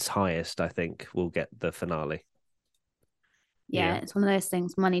whoever bids highest, I think, will get the finale. Yeah, it's one of those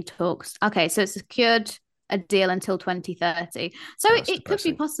things. Money talks. Okay, so it's secured a deal until 2030. So it could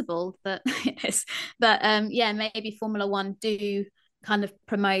be possible that maybe Formula One do kind of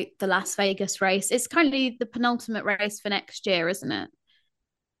promote the Las Vegas race. It's currently the penultimate race for next year, isn't it?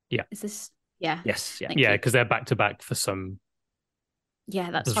 Yeah. Is this? Yeah. Yes. Yeah. Yeah, because they're back to back for some. Yeah,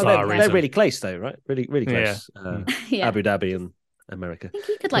 that's they're really close though, right? Really, really close. Yeah. Abu Dhabi and America. I think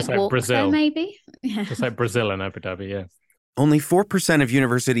you could walk Brazil. there, maybe. Yeah. It's like Brazil and Abu Dhabi. Yeah. Only 4% of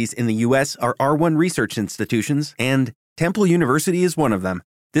universities in the U.S. are R1 research institutions, and Temple University is one of them.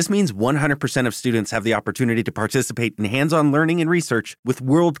 This means 100% of students have the opportunity to participate in hands-on learning and research with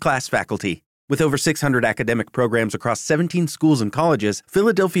world-class faculty. With over 600 academic programs across 17 schools and colleges,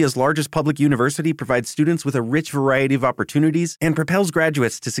 Philadelphia's largest public university provides students with a rich variety of opportunities and propels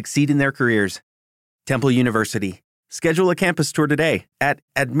graduates to succeed in their careers. Temple University. Schedule a campus tour today at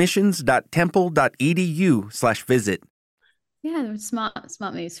admissions.temple.edu/visit. Yeah, there were smart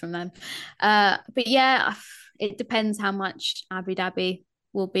moves from them. But yeah, it depends how much Abu Dhabi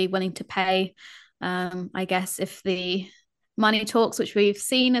will be willing to pay. I guess if the money talks, which we've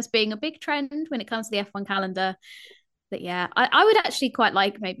seen as being a big trend when it comes to the F1 calendar, that I would actually quite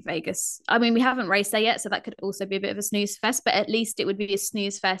like maybe Vegas. I mean, we haven't raced there yet, so that could also be a bit of a snooze fest, but at least it would be a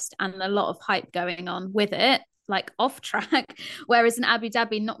snooze fest and a lot of hype going on with it, like off track. Whereas in Abu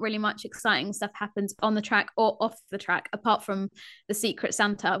Dhabi, not really much exciting stuff happens on the track or off the track, apart from the Secret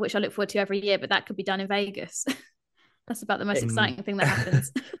Santa, which I look forward to every year, but that could be done in Vegas. That's about the most exciting thing that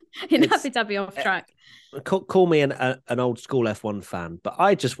happens in Abu Dhabi off track. Call me an old school F1 fan, but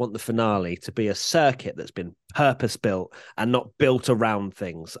I just want the finale to be a circuit that's been purpose built and not built around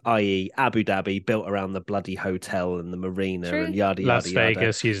things, i.e. Abu Dhabi built around the bloody hotel and the marina. True. And yada, yada, Las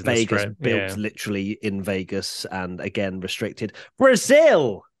Vegas, yada. using Vegas the built literally in Vegas and again restricted.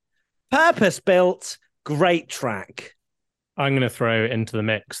 Brazil, purpose built, great track. I'm going to throw into the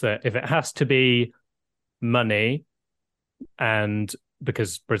mix that if it has to be money, and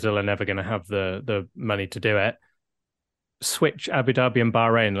because Brazil are never going to have the money to do it, switch Abu Dhabi and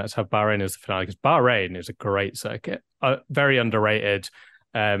Bahrain. Let's have Bahrain as the finale, because Bahrain is a great circuit, very underrated.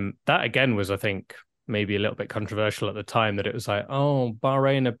 That again was, I think, maybe a little bit controversial at the time, that it was like, oh,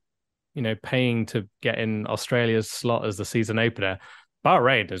 Bahrain are, paying to get in Australia's slot as the season opener.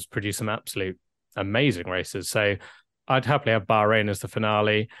 Bahrain has produced some absolute amazing races, so I'd happily have Bahrain as the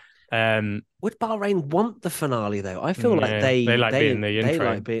finale. Would Bahrain want the finale though? I feel like they like being the intro. They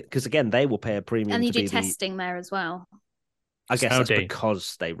like because again they will pay a premium. And you to do be testing there as well. I guess Saudi. that's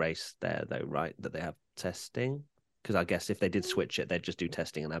because they race there though, right? That they have testing. Because I guess if they did switch it, they'd just do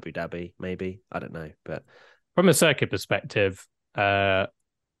testing in Abu Dhabi. Maybe, I don't know. But from a circuit perspective,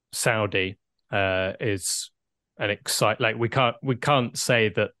 Saudi is an exciting. We can't say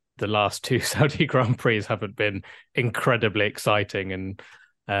that the last two Saudi Grand Prix haven't been incredibly exciting and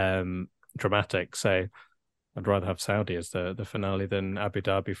dramatic. So I'd rather have Saudi as the finale than Abu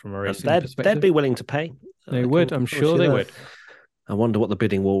Dhabi from a racing perspective. They'd be willing to pay. They would. I'm sure they would. I wonder what the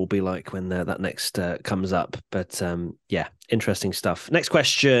bidding war will be like when that next comes up. But yeah, interesting stuff. Next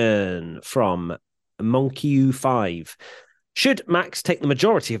question from Monkey5. Should Max take the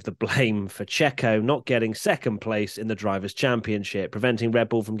majority of the blame for Checo not getting second place in the Drivers' Championship, preventing Red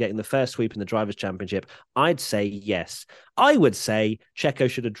Bull from getting the first sweep in the Drivers' Championship? I'd say yes. I would say Checo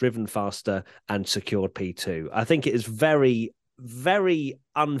should have driven faster and secured P2. I think it is very, very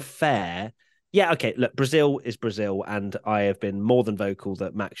unfair. Yeah, okay, look, Brazil is Brazil, and I have been more than vocal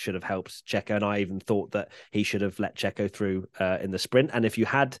that Max should have helped Checo, and I even thought that he should have let Checo through in the sprint. And if he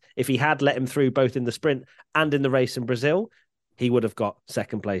had let him through both in the sprint and in the race in Brazil, he would have got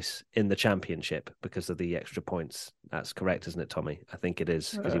second place in the championship because of the extra points. That's correct, isn't it, Tommy? I think it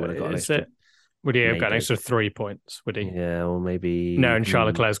is, because he would have got an extra. Would he have got an Maybe. extra 3 points? Would he? Yeah, or maybe... No, and Charles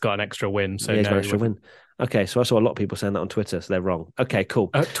Leclerc's got an extra win. So he's no, got an extra win. Okay, so I saw a lot of people saying that on Twitter, so they're wrong. Okay, cool.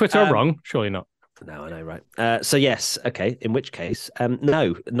 Twitter are wrong? Surely not. No, I know, right? So yes, okay. In which case,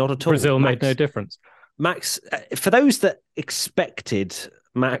 no, not at all. Brazil made no difference. Max, for those that expected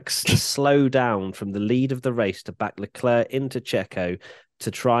Max to slow down from the lead of the race to back Leclerc into Checo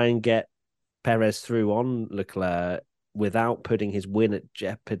to try and get Perez through on Leclerc without putting his win at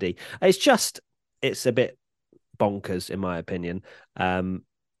jeopardy, it's a bit bonkers in my opinion.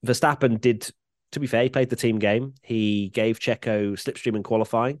 Verstappen did. To be fair, he played the team game. He gave Checo slipstream in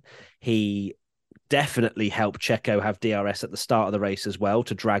qualifying. He definitely helped Checo have DRS at the start of the race as well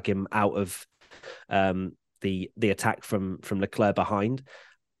to drag him out of the attack from Leclerc behind.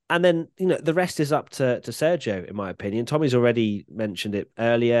 And then, the rest is up to Sergio, in my opinion. Tommy's already mentioned it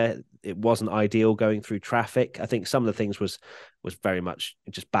earlier. It wasn't ideal going through traffic. I think some of the things was very much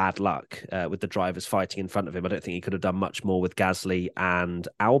just bad luck with the drivers fighting in front of him. I don't think he could have done much more with Gasly and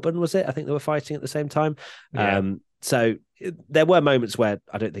Albon, was it? I think they were fighting at the same time. Yeah. So there were moments where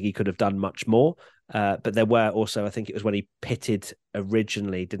I don't think he could have done much more. But there were also, I think it was when he pitted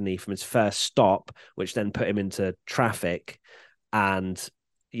originally, didn't he, from his first stop, which then put him into traffic. And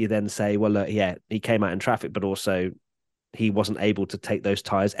you then say, well, look, yeah, he came out in traffic, but also he wasn't able to take those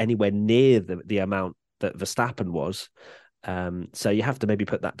tyres anywhere near the amount that Verstappen was. So you have to maybe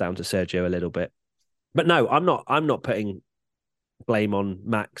put that down to Sergio a little bit. But no, I'm not putting blame on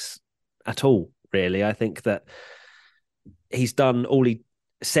Max at all, really. I think that he's done all he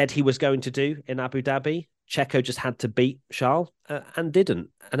said he was going to do in Abu Dhabi. Checo just had to beat Charles and didn't.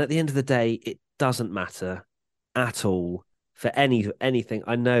 And at the end of the day, it doesn't matter at all for anything.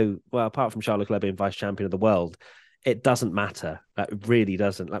 I know, well, apart from Charles Leclerc being vice champion of the world, it doesn't matter. It really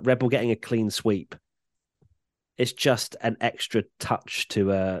doesn't. Like Red Bull getting a clean sweep, it's just an extra touch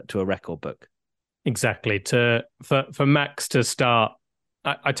to a record book. Exactly. For Max to start,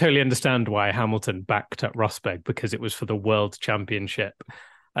 I totally understand why Hamilton backed at Rosberg, because it was for the World Championship.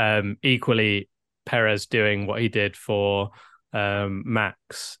 Equally, Perez doing what he did for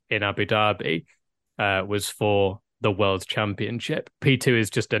Max in Abu Dhabi was for the World Championship. P2 is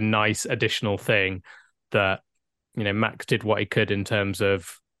just a nice additional thing that, Max did what he could in terms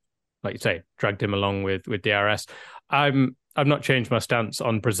of, like you say, dragged him along with DRS. I've not changed my stance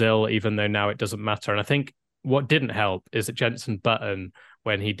on Brazil, even though now it doesn't matter. And I think what didn't help is that Jenson Button,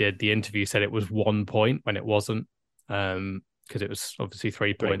 when he did the interview, said it was 1 point when it wasn't, because it was obviously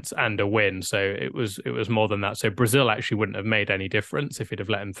 3 points and a win. So it was more than that. So Brazil actually wouldn't have made any difference if he'd have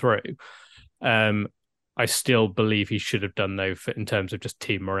let him through. I still believe he should have done though in terms of just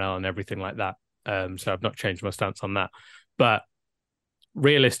team morale and everything like that. So I've not changed my stance on that. But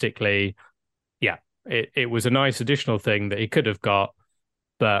realistically, yeah, it was a nice additional thing that he could have got.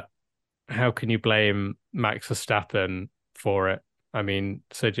 But how can you blame Max Verstappen for it? I mean,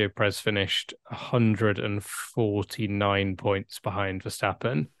 Sergio Perez finished 149 points behind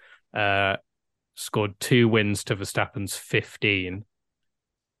Verstappen, scored 2 wins to Verstappen's 15.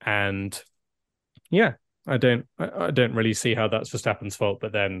 And yeah, I don't really see how that's Verstappen's fault,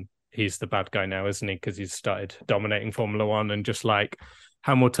 but then he's the bad guy now, isn't he? Because he's started dominating Formula One, and just like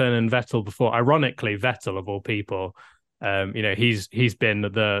Hamilton and Vettel before, ironically, Vettel of all people, he's been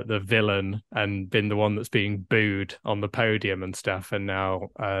the villain and been the one that's being booed on the podium and stuff, and now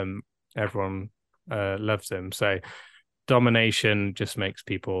everyone loves him. So domination just makes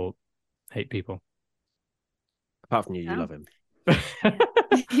people hate people. Apart from you love him.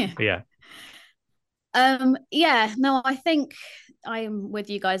 Yeah. No, I think I'm with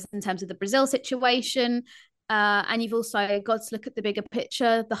you guys in terms of the Brazil situation. And you've also got to look at the bigger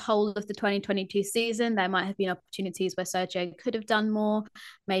picture, the whole of the 2022 season. There might have been opportunities where Sergio could have done more.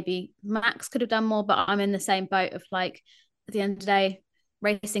 Maybe Max could have done more, but I'm in the same boat of like, at the end of the day,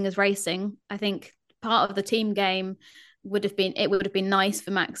 racing is racing. I think part of the team game would have been nice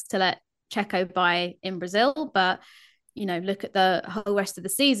for Max to let Checo by in Brazil, but look at the whole rest of the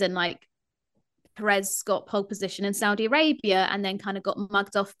season. Like, Perez got pole position in Saudi Arabia and then kind of got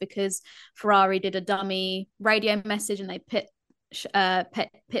mugged off because Ferrari did a dummy radio message and they pit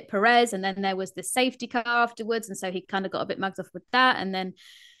Perez, and then there was this safety car afterwards, and so he kind of got a bit mugged off with that, and then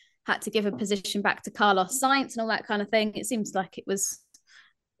had to give a position back to Carlos Sainz and all that kind of thing. It seems like it was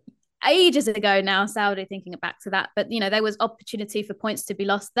ages ago now, Saudi, thinking back to that, but there was opportunity for points to be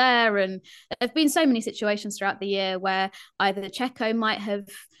lost there, and there have been so many situations throughout the year where either Checo might have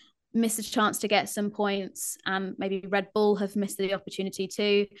missed a chance to get some points, and maybe Red Bull have missed the opportunity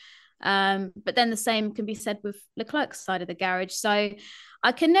too. But then the same can be said with Leclerc's side of the garage. So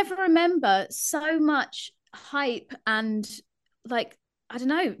I can never remember so much hype and like I don't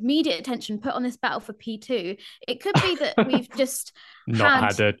know, media attention put on this battle for P2. It could be that we've just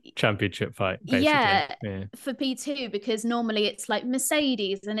not had a championship fight, basically. Yeah, for P2, because normally it's like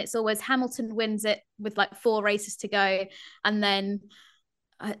Mercedes and it's always Hamilton wins it with like 4 races to go. And then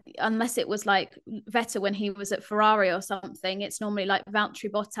unless it was like Vettel when he was at Ferrari or something, it's normally like Valtteri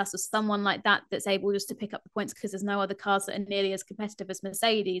Bottas or someone like that that's able just to pick up the points because there's no other cars that are nearly as competitive as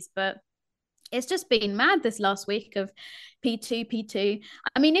Mercedes. But it's just been mad this last week of P2.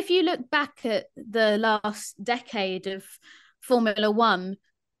 I mean, if you look back at the last decade of Formula One,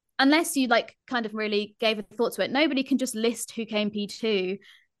 unless you like kind of really gave a thought to it, nobody can just list who came P2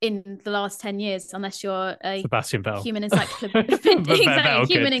 in the last 10 years unless you're a Sebastian Vettel. Human encyclopedia.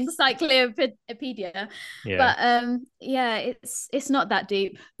 Exactly, human encyclopedia. Yeah. But it's not that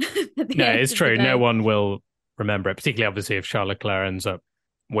deep. No, it's true. No one will remember it, particularly obviously if Charles Leclerc ends up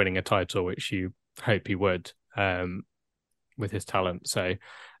winning a title, which you hope he would, with his talent. So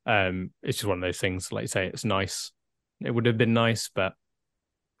it's just one of those things, like you say, it's nice. It would have been nice, but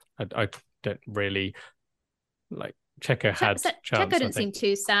I don't really like. Checo had chance. Checo didn't seem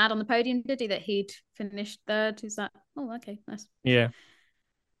too sad on the podium, did he? That he'd finished third. Who's that? Oh, okay, nice. Yeah,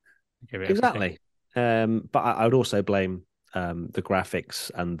 exactly. But I would also blame the graphics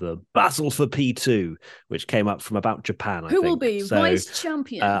and the battle for P2, which came up from about Japan. Who will be vice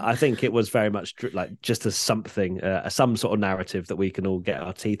champion? I think it was very much like just as something, some sort of narrative that we can all get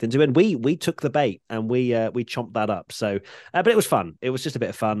our teeth into, and we took the bait and we chomped that up. So, but it was fun. It was just a bit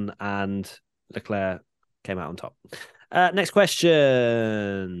of fun, and Leclerc came out on top. Next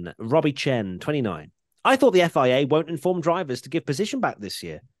question. Robbie Chen, 29. I thought the FIA won't inform drivers to give position back this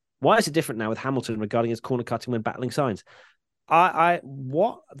year. Why is it different now with Hamilton regarding his corner cutting when battling signs?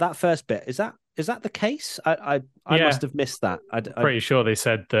 What that first bit is that the case? I must have missed that. Pretty sure they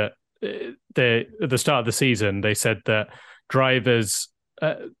said that at the start of the season they said that drivers,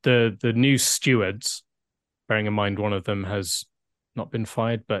 the new stewards, bearing in mind one of them has not been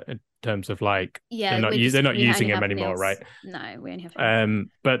fired, but in terms of like they're not using him anymore, right? No, we only have.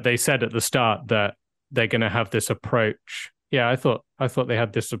 But they said at the start that they're going to have this approach. Yeah, I thought they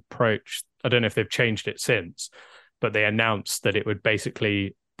had this approach. I don't know if they've changed it since, but they announced that it would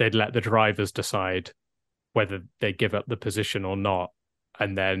basically they'd let the drivers decide whether they give up the position or not,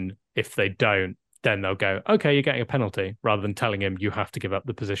 and then if they don't, then they'll go, okay, you're getting a penalty, rather than telling him you have to give up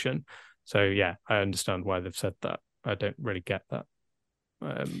the position. So yeah, I understand why they've said that. I don't really get that.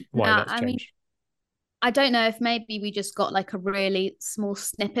 Why that's changed. I mean, I don't know if maybe we just got like a really small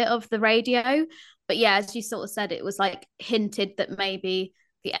snippet of the radio, but yeah, as you sort of said, it was like hinted that maybe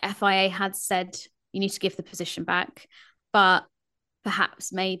the FIA had said you need to give the position back, but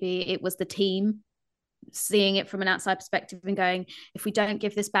perhaps maybe it was the team seeing it from an outside perspective and going, if we don't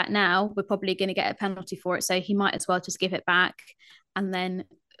give this back now, we're probably going to get a penalty for it, so he might as well just give it back, and then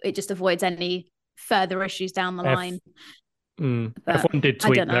it just avoids any further issues down the line. F1 did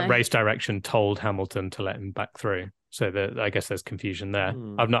tweet that Race Direction told Hamilton to let him back through, so that I guess there's confusion there.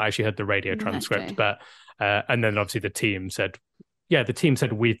 I've not actually heard the radio transcript, but and then obviously the team said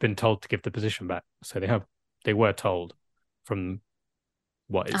we've been told to give the position back, so they were told from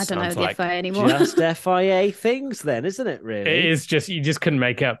what it sounds like. I don't know the FIA anymore. Just FIA things then, isn't it, really? It is just, you just couldn't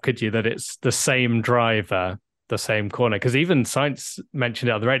make it up, could you, that it's the same driver, the same corner, because even Sainz mentioned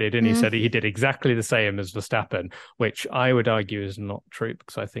it on the radio, didn't he? Said he did exactly the same as Verstappen, which I would argue is not true,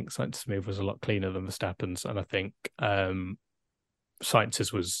 because I think Sainz's move was a lot cleaner than Verstappen's, and I think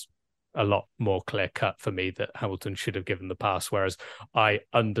Sainz's was a lot more clear cut for me that Hamilton should have given the pass, whereas I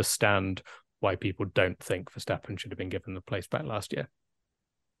understand why people don't think Verstappen should have been given the place back last year.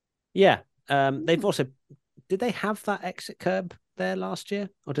 Yeah, they've also, did they have that exit curb there last year,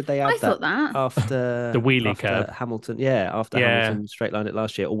 or did they add that after the wheelie curb? Hamilton, Hamilton straight lined it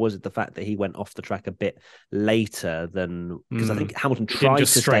last year, or was it the fact that he went off the track a bit later than, because I think Hamilton tried to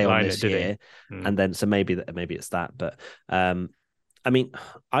stay on this year, and then so maybe it's that. But I mean,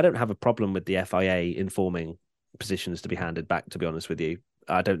 I don't have a problem with the FIA informing positions to be handed back, to be honest with you.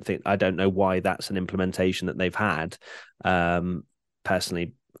 I don't know why that's an implementation that they've had.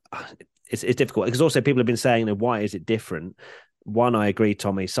 Personally, it's difficult, because also people have been saying, why is it different? One, I agree,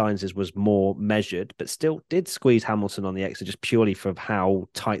 Tommy, Sainz's was more measured, but still did squeeze Hamilton on the exit, just purely from how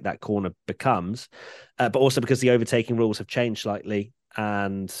tight that corner becomes. But also because the overtaking rules have changed slightly,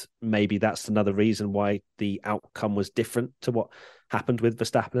 and maybe that's another reason why the outcome was different to what happened with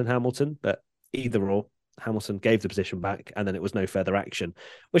Verstappen and Hamilton. But either or, Hamilton gave the position back, and then it was no further action,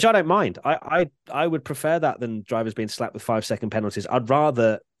 which I don't mind. I would prefer that than drivers being slapped with 5-second penalties. I'd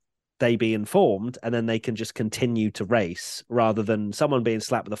rather they be informed and then they can just continue to race, rather than someone being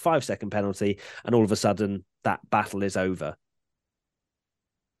slapped with a 5-second penalty and all of a sudden that battle is over.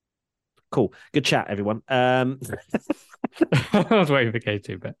 Cool. Good chat, everyone. I was waiting for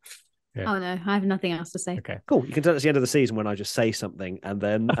Katie, but yeah. Oh no, I have nothing else to say. Okay. Cool. You can tell it's the end of the season when I just say something and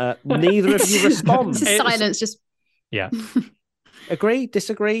then neither of you respond. Just silence. Just Yeah. Agree?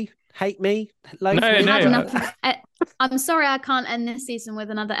 Disagree? Hate me? Loathe No, me? no. had enough. I'm sorry I can't end this season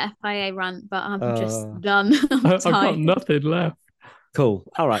with another FIA rant, but I'm just done. I've got nothing left. Cool.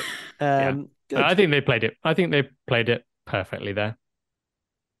 All right. Good. I think they played it. I think they played it perfectly there.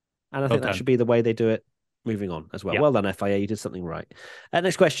 And I think that done. should be the way they do it moving on as well. Yeah. Well done, FIA. You did something right.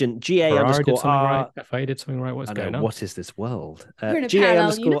 Next question. GA Ferrari underscore did something R. right. FIA did something right. What's I know, going on? what is this world? We're in a GA parallel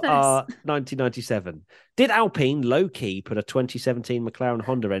underscore universe. R 1997. Did Alpine low-key put a 2017 McLaren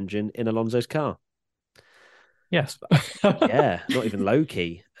Honda engine in Alonso's car? Yes. Yeah, not even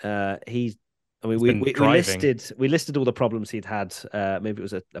low-key. We listed all the problems he'd had. Maybe it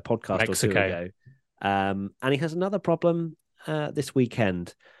was a podcast or two ago. And he has another problem this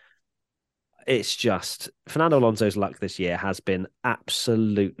weekend. It's just Fernando Alonso's luck this year has been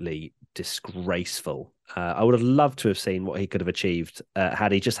absolutely disgraceful. I would have loved to have seen what he could have achieved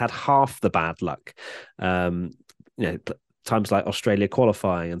had he just had half the bad luck. Times like Australia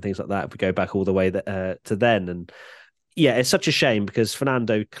qualifying and things like that. If we go back all the way to then, and yeah, it's such a shame because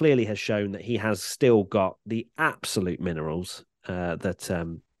Fernando clearly has shown that he has still got the absolute minerals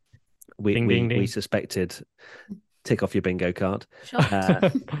that we suspected. Tick off your bingo card.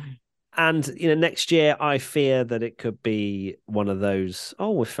 Sure. And next year, I fear that it could be one of those,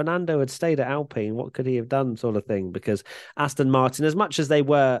 if Fernando had stayed at Alpine, what could he have done sort of thing? Because Aston Martin, as much as they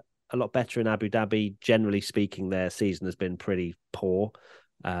were a lot better in Abu Dhabi, generally speaking, their season has been pretty poor.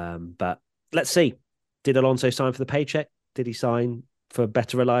 But let's see. Did Alonso sign for the paycheck? Did he sign for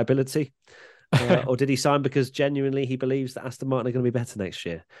better reliability? Or did he sign because genuinely he believes that Aston Martin are going to be better next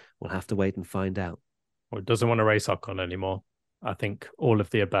year? We'll have to wait and find out. Or doesn't want to race Ocon anymore. I think all of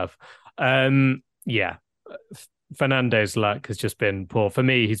the above. Fernando's luck has just been poor. For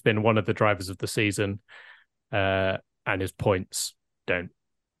me, he's been one of the drivers of the season, and his points don't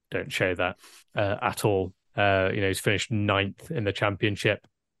show that at all. He's finished 9th in the championship,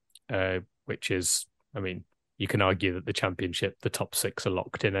 which is, you can argue that the championship, the top 6 are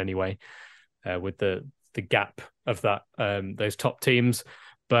locked in anyway, with the gap of that those top teams.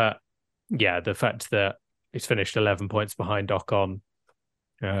 But yeah, the fact that he's finished 11 points behind Ocon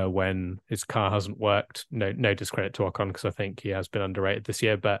when his car hasn't worked. No discredit to Ocon because I think he has been underrated this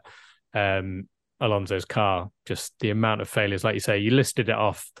year. But Alonso's car, just the amount of failures, like you say, you listed it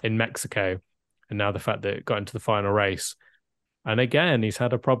off in Mexico, and now the fact that it got into the final race, and again he's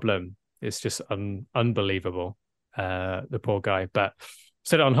had a problem. It's just unbelievable, the poor guy. But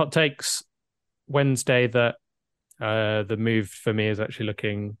said it on Hot Takes Wednesday that the move for me is actually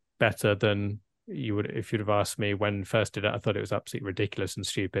looking better than you would if you'd have asked me when first did it. I thought it was absolutely ridiculous and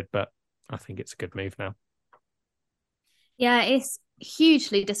stupid, but I think it's a good move now. Yeah, it's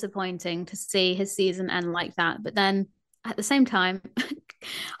hugely disappointing to see his season end like that. But then at the same time,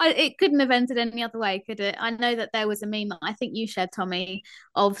 it couldn't have ended any other way, could it? I know that there was a meme that I think you shared, Tommy,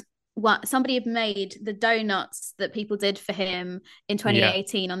 of what somebody had made the donuts that people did for him in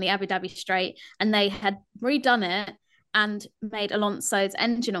 2018 on the Abu Dhabi Straight, and they had redone it and made Alonso's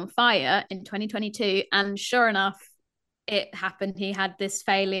engine on fire in 2022. And sure enough, it happened. He had this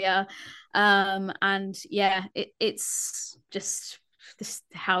failure. And yeah, it's just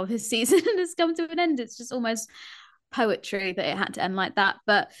how his season has come to an end. It's just almost poetry that it had to end like that.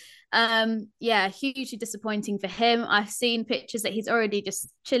 But yeah, hugely disappointing for him. I've seen pictures that he's already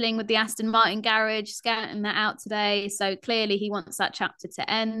just chilling with the Aston Martin garage, scouting that out today. So clearly he wants that chapter to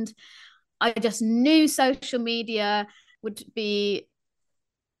end. I just knew social media would be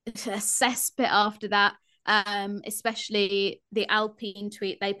a cesspit after that, especially the Alpine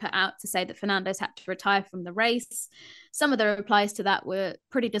tweet they put out to say that Fernando's had to retire from the race. Some of the replies to that were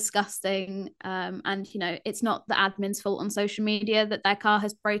pretty disgusting. And, it's not the admin's fault on social media that their car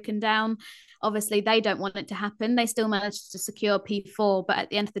has broken down. Obviously, they don't want it to happen. They still managed to secure P4. But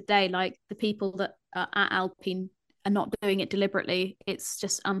at the end of the day, like the people that are at Alpine are not doing it deliberately. It's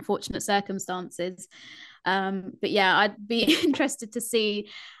just unfortunate circumstances. But yeah, I'd be interested to see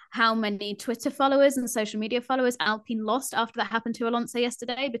how many Twitter followers and social media followers Alpine lost after that happened to Alonso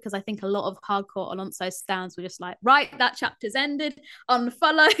yesterday, because I think a lot of hardcore Alonso stands were just like, right, that chapter's ended,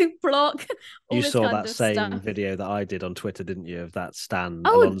 unfollow, block. You saw that same stuff. video that I did on Twitter, didn't you, of that Stan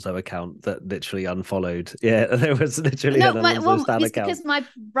Alonso account that literally unfollowed? Yeah, there was literally an Alonso Stan account. Because my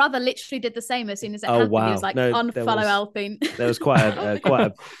brother literally did the same as soon as it happened. Wow. He was like, unfollow Alpine. There was quite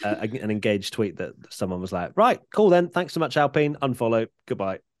an engaged tweet that someone was like, right, cool then, thanks so much Alpine, unfollow,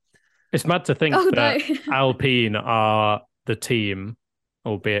 goodbye. It's mad to think that Alpine are the team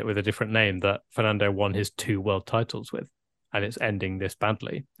albeit with a different name, that Fernando won his 2 world titles with, and it's ending this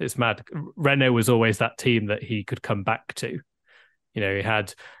badly. It's mad. Renault was always that team that he could come back to. You know,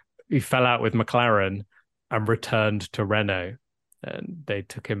 he fell out with McLaren and returned to Renault, and they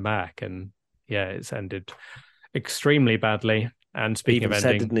took him back, and yeah, it's ended extremely badly. And speaking of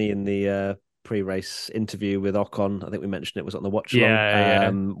ending, didn't he, in the pre-race interview with Ocon, I think we mentioned it was on the watch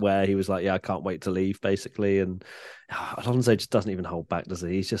along, where he was like, I can't wait to leave, basically. And Alonso just doesn't even hold back, does he?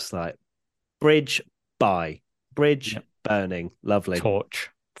 He's just like, bridge burning, lovely. Torch,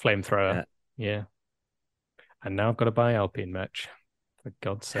 flamethrower. Yeah. And now I've got to buy Alpine merch, for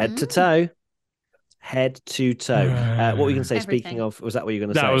God's sake. Head to toe. What were you going to say? Everything. Speaking of, was that what you were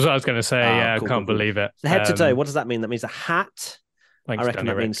going to say? That was what I was going to say. I can't believe it. So head to toe, what does that mean? That means a hat. Thanks, I reckon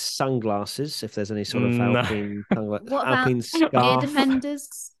Danny that means sunglasses, if there's any sort of Alpine sunglasses. What Alpine about scarf, ear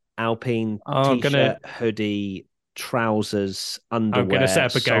defenders? Alpine t-shirt, hoodie, trousers, underwear. I'm going to set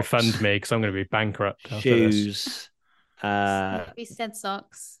up a socks, GoFundMe because I'm going to be bankrupt. Shoes. Maybe said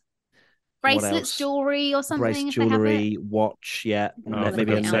socks. Bracelets, jewelry, or something. Bracelet, jewelry, watch. Yeah,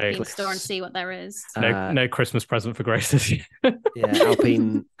 maybe a Alpine store and see what there is. No Christmas present for Graces.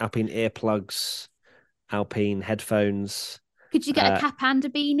 Alpine earplugs, Alpine headphones. Could you get a cap and a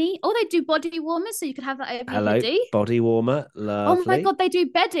beanie? Oh, they do body warmers, so you could have that over your hoodie. Body warmer, lovely. Oh my God, they do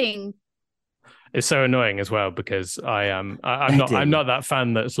bedding. It's so annoying as well because I'm not that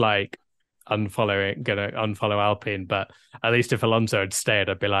fan that's like gonna unfollow Alpine, but at least if Alonso had stayed,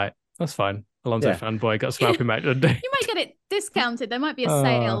 I'd be like, that's fine. Alonso fanboy got some Alpine match. You might get it discounted. There might be a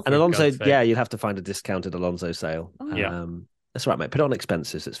sale. And Alonso, you'd have to find a discounted Alonso sale. Oh. That's right, mate. Put it on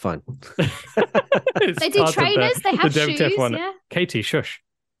expenses. It's fine. They do trainers. They have shoes. Yeah. Katie, shush.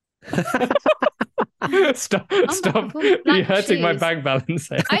 Stop! You're hurting my bank balance.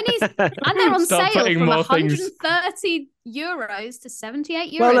 And they're on sale from 130 euros to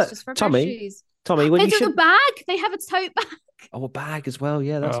 78 euros just for a pair of shoes. Tommy, when they do a bag. They have a tote bag. Oh, a bag as well.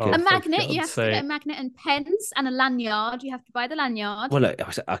 Yeah, that's good. A magnet. You have to get a magnet and pens and a lanyard. You have to buy the lanyard. Well, look,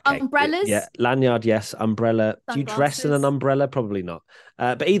 okay. Umbrellas. Yeah, lanyard, yes. Umbrella. Sunglasses. Do you dress in an umbrella? Probably not.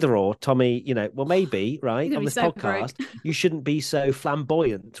 But either or, Tommy, maybe, right, on this podcast, you shouldn't be so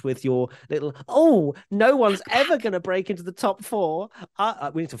flamboyant with your little, no one's ever going to break into the top 4.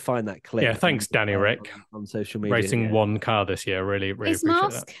 We need to find that clip. Yeah, thanks, Danny Rick. On social media. Racing one car this year. Really, really Face appreciate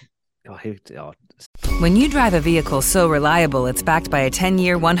mask. that. When you drive a vehicle so reliable it's backed by a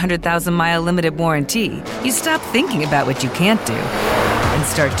 10-year, 100,000-mile limited warranty, you stop thinking about what you can't do and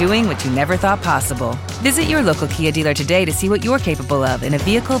start doing what you never thought possible. Visit your local Kia dealer today to see what you're capable of in a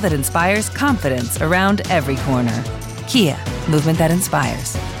vehicle that inspires confidence around every corner. Kia, movement that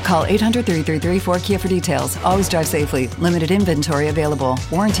inspires. Call 800-333-4KIA for details. Always drive safely. Limited inventory available.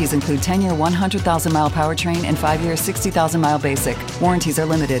 Warranties include 10-year 100,000-mile powertrain and 5-year 60,000-mile basic. Warranties are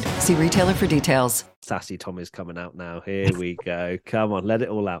limited. See retailer for details. Sassy Tommy's coming out now. Here we go. Come on, let it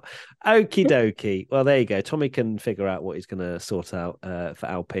all out. Okie dokie. Well, there you go. Tommy can figure out what he's going to sort out for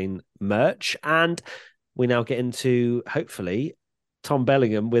Alpine merch. And we now get into, hopefully, Tom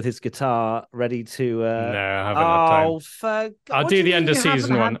Bellingham with his guitar ready to. No, I haven't had time. I'll do the end of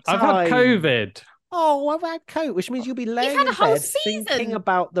season one. I've had COVID. Oh, I've had COVID, which means you'll be laying had a in whole bed season. thinking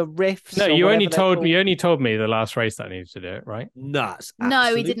about the riffs. No, you only told me the last race that I needed to do it, right? Nuts.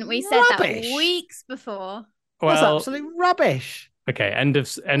 No, we didn't. We said rubbish. that weeks before. That's absolute rubbish. Okay, end of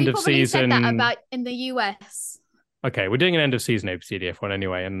season. Said that about in the US. Okay, we're doing an end of season OPCDF one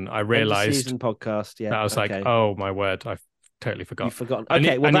anyway, and I realised season podcast. Yeah, I was like, oh my word, I've totally forgot. You've forgotten.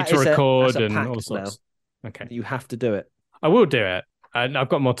 Okay, I need to record and all now. sorts. Okay, you have to do it. I will do it. And I've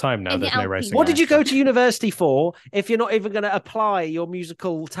got more time now. There's no racing. What did you go to university for if you're not even going to apply your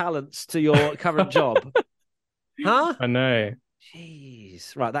musical talents to your current job? Huh? I know.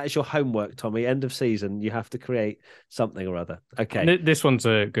 Jeez. Right, that is your homework, Tommy. End of season. You have to create something or other. Okay. This one's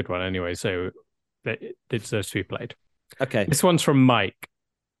a good one anyway, so it deserves to be played. Okay. This one's from Mike.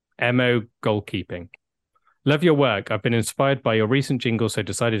 MO Goalkeeping. Love your work. I've been inspired by your recent jingle, so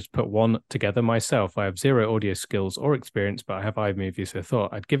decided to put one together myself. I have zero audio skills or experience, but I have iMovie, so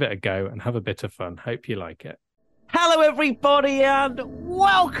thought I'd give it a go and have a bit of fun. Hope you like it. Hello, everybody, and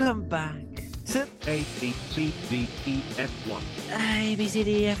welcome back to ABCDEF1.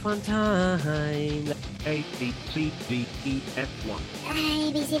 ABCDEF1 time. ABCDEF1.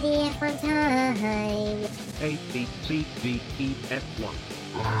 ABCDEF1 time. ABCDEF1.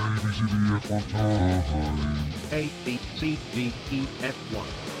 ABCDEF1 time. ABCDEF1.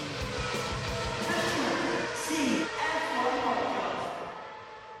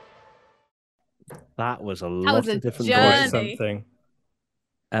 That was a lot of different journey. Something.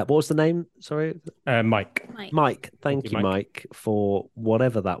 What was the name? Sorry, Mike. Mike. Thank you, you, Mike, for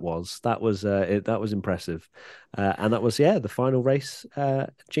whatever that was. That was that was impressive, and that was the final race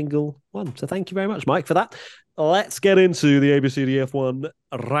jingle one. So thank you very much, Mike, for that. Let's get into the ABCDF1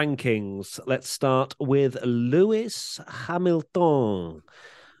 rankings. Let's start with Lewis Hamilton.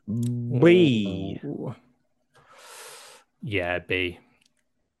 B. Ooh. Yeah, B.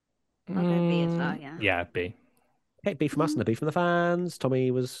 I'll go B as well, yeah. Yeah, B. Okay, B from us and a B from the fans.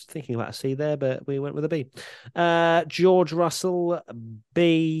 Tommy was thinking about a C there, but we went with a B. George Russell,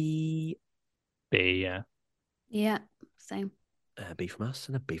 B. B, yeah. Yeah, same. A B from us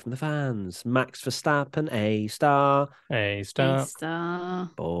and a B from the fans. Max Verstappen, A star. A star. A star.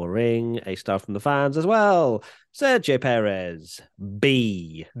 Boring. A star from the fans as well. Sergio Perez,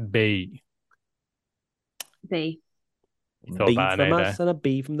 B. B. B. Thought B about an from A us there. and a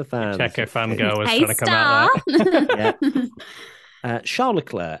B from the fans. Checo fangirl was A trying to come out star. Yeah. Charles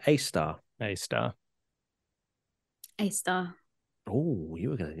Leclerc, A star. there. A star. A star. Oh, you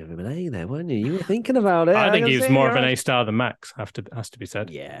were going to give him an A there, weren't you? You were thinking about it. I think can he was see more you're of an right. A star than Max. Has to be said.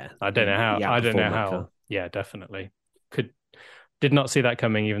 Yeah. I don't know how. He I don't know outperformed that how. car. Yeah, definitely. Did not see that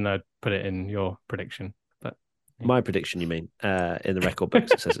coming, even though I put it in your prediction. But My prediction, you mean? In the record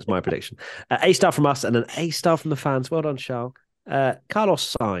books, it says it's my prediction. A star from us and an A star from the fans. Well done, Charles.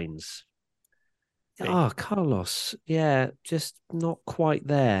 Carlos Sainz. B. Oh, Carlos. Yeah, just not quite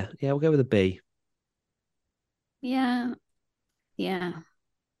there. Yeah, we'll go with a B. Yeah. Yeah.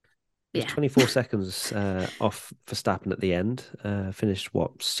 Just Yeah. 24 seconds off Verstappen at the end. Finished,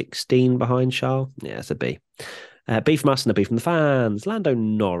 16 behind Charles? Yeah, it's a B. B from us and a B from the fans. Lando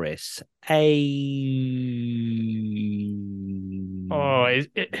Norris. A. oh,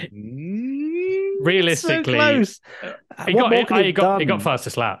 realistically, So close. he What more could he he have got done?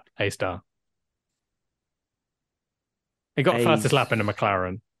 fastest lap. A star. He got A- fastest lap in a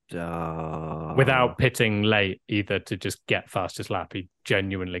McLaren without pitting late either to just get fastest lap. He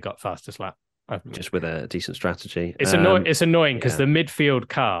genuinely got fastest lap. Just with a decent strategy. It's annoying. It's annoying because yeah. the midfield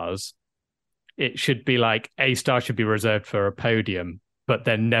cars, it should be like A star should be reserved for a podium, but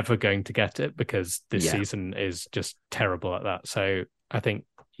they're never going to get it because this Yeah. season is just terrible at that. So I think,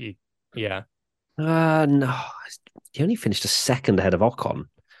 yeah, No, he only finished a second ahead of Ocon.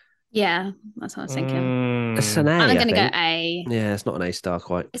 Yeah. That's what I was thinking. It's an A. I'm I going to go think. A. Yeah, it's not an A star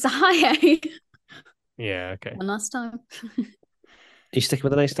quite. It's a high A. yeah, okay. One last time. Are you sticking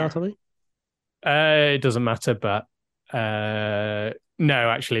with an A star, Tommy? It doesn't matter, but no,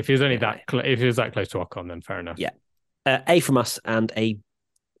 actually, if he was only if he was that close to Ocon, then fair enough. Yeah. A from us and a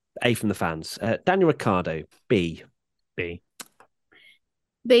from the fans. Daniel Ricciardo, B. B.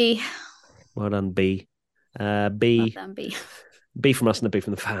 B. Well done, B. Well B. done, B. B from us and a B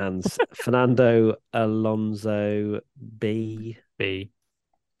from the fans. Fernando Alonso, B. B.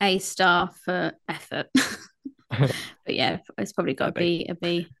 A star for effort. But yeah, it's probably got to be a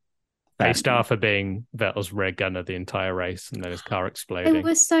B. A star for being Vettel's rear gunner the entire race and then his car exploding. It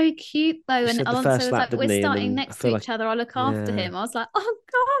was so cute though, and said the Alonso first was lap, like, didn't "We're he? And starting then next I feel to like- each other. I'll look after Yeah. him." I was like, "Oh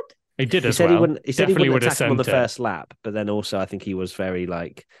God!" He did He as said well. he wouldn't. He said he Definitely wouldn't would have attack him on the sent it. first lap, but then also I think he was very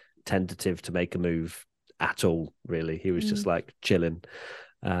tentative to make a move at all. Really, he was just chilling.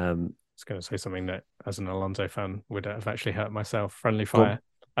 I was going to say something that, as an Alonso fan, would have actually hurt myself. Friendly Go on. fire.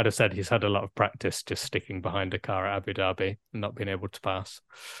 I'd have said he's had a lot of practice just sticking behind a car at Abu Dhabi and not being able to pass.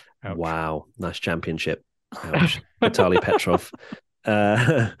 Ouch. Wow, nice championship. Ouch. Vitaly Petrov.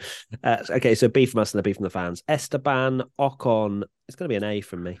 Okay, so B from us and a B from the fans. Esteban Ocon. It's going to be an A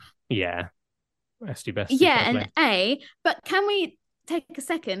from me. Yeah. Esty Bestie. Yeah, probably. an A. But can we take a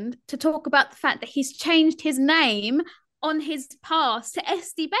second to talk about the fact that he's changed his name on his pass to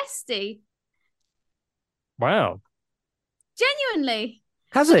Esty Bestie? Wow. Genuinely.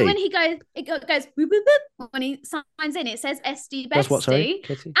 Has So he? when he goes, it goes boop, boop, boop. When he signs in, it says Esty That's what, sorry, Bestie.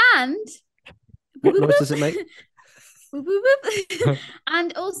 Katie? And What boop, boop, noise boop. does it make? Boop, boop, boop.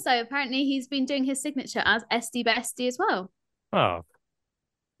 And also, apparently, he's been doing his signature as Esty Bestie as well. Oh.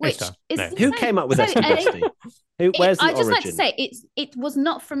 Which star. is No. Who insane. came up with So, Esty Bestie? Where's the I just origin? like to say it was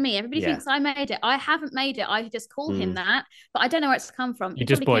not from me. Everybody Yeah. thinks I made it. I haven't made it. I just call him that, but I don't know where it's come from. You It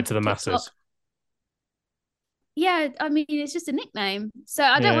just probably brought came it to the from TikTok. masses. Yeah, I mean it's just a nickname, so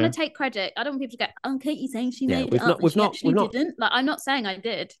I don't Yeah. want to take credit. I don't want people to go, "Oh, Katie's saying she Yeah, made we've it not- up, and we've she not- actually we've not- didn't." Like, I'm not saying I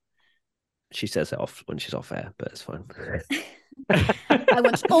did. She says it off when she's off air, but it's fine. I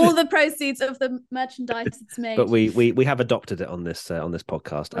want all the proceeds of the merchandise it's made. But we have adopted it on this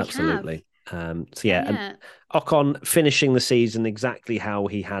podcast. We Absolutely. And Ocon finishing the season exactly how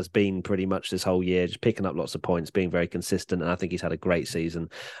he has been pretty much this whole year, just picking up lots of points, being very consistent. And I think he's had a great season.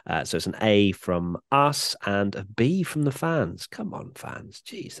 So it's an A from us and a B from the fans. Come on, fans.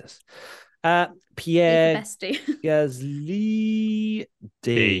 Jesus. Pierre Gasly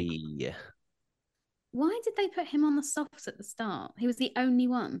D. Why did they put him on the softs at the start? He was the only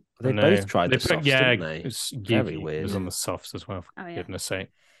one. They both tried the softs, didn't they? It's very weird. It was on the softs as well, for goodness sake.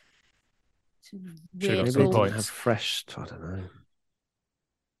 Weird. Maybe they didn't have fresh, I don't know.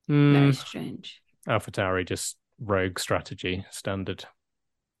 Very strange. AlphaTauri just rogue strategy, standard.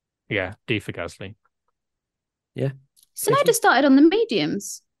 Yeah, D for Gasly. Yeah. Sonoda started on the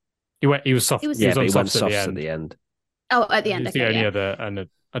mediums. He was soft. He was went on softs at the end. Oh, at the end. The only other, and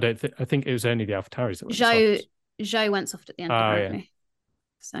I think it was only the AlphaTauris that went soft. Zhou went soft at the end, apparently.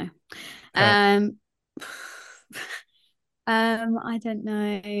 Yeah. So, I don't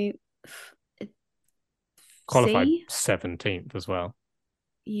know. Qualified 17th as well.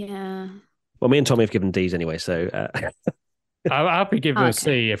 Yeah. Well, me and Tommy have given Ds anyway, so I'm happy to give him a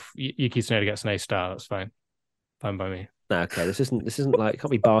C if Yuki Tsunoda gets an A star. That's fine. Fine by me. Okay, this isn't like,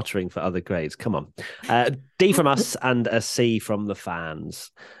 can't be bartering for other grades. Come on. D from us and a C from the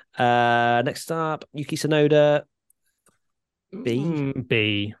fans. Next up, Yuki Tsunoda. B.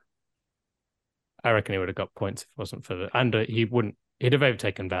 B. I reckon he would have got points if it wasn't for and he'd have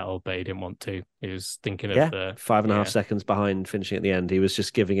overtaken Vettel, but he didn't want to. He was thinking of the 5.5 seconds behind finishing at the end. He was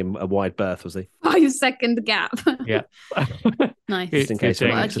just giving him a wide berth, was he? 5-second gap. Yeah. Nice. Just in case of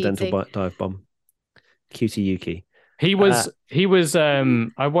an accidental dive bomb. Cutie Yuki. He was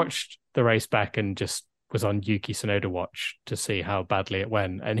I watched the race back and just was on Yuki Tsunoda watch to see how badly it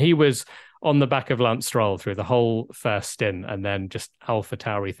went. And he was on the back of Lance Stroll through the whole first stint, and then just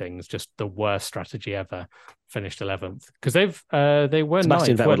AlphaTauri things, just the worst strategy ever. Finished 11th because they were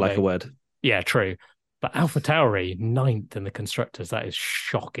Sebastian 9th, Vettel would like a word. Yeah, true. But AlphaTauri 9th in the constructors, that is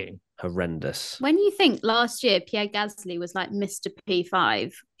shocking. Horrendous. When you think last year Pierre Gasly was like Mr.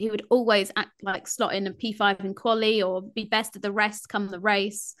 P5, he would always act like slot in a P5 in quali or be best of the rest come the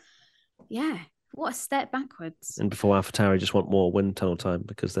race. Yeah, what a step backwards. And before AlphaTauri just want more wind tunnel time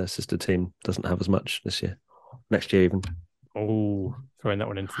because their sister team doesn't have as much this year. Next year even. Oh, throwing that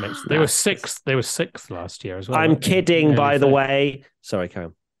one into next. They were sixth. They were sixth last year as well. I'm kidding, by the way. Sorry,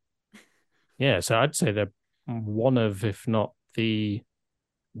 Karen. Yeah, so I'd say they're one of, if not the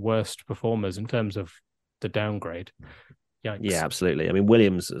worst performers in terms of the downgrade. Yikes. Yeah, absolutely. I mean,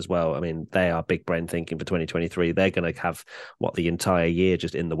 Williams as well. I mean, they are big brain thinking for 2023. They're going to have the entire year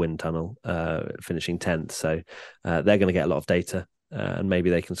just in the wind tunnel, finishing 10th. So they're going to get a lot of data, and maybe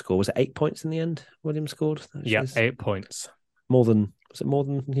they can score. Was it 8 points in the end? Williams scored. Yeah, 8 points. Was it more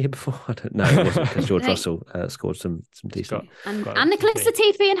than the year before? I don't know. It wasn't because George Russell scored some decent. And Nicholas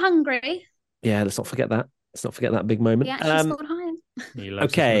Latifi in Hungary. Yeah, let's not forget that. Let's not forget that big moment. He actually scored higher.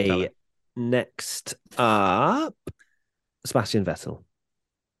 Okay, next up, Sebastian Vettel.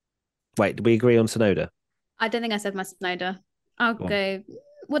 Wait, did we agree on Tsunoda? I don't think I said my Tsunoda. I'll go.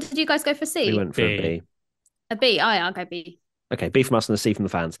 What did you guys go for? C? We went for a B. A B. Oh, yeah, I'll go B. Okay, B from us and a C from the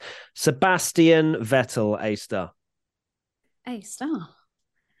fans. Sebastian Vettel, A star. A star.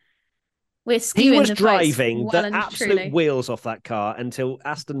 We're skewing He was the driving well the absolute truly. wheels off that car until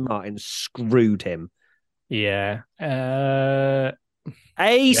Aston Martin screwed him. Yeah. A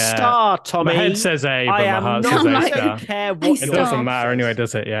star, Tommy. My head says A, but my heart says A I star. don't care what It doesn't matter anyway,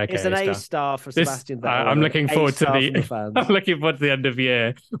 does it? Yeah, okay, it's an A star for Sebastian Vettel. I'm looking forward to the I'm looking forward to the end of the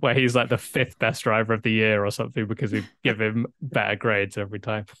year where he's like the 5th best driver of the year or something because we give him better grades every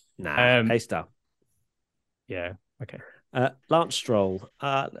time. Nah, A star. Yeah, okay. Lance Stroll.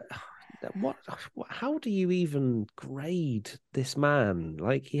 How do you even grade this man?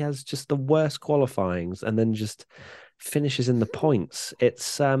 Like, he has just the worst qualifyings and then just finishes in the points.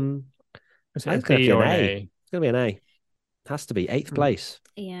 It's going to be an A. It's going to be an A. Has to be 8th place.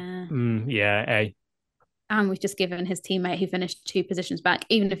 Yeah. Yeah, A. And we've just given his teammate who finished 2 positions back,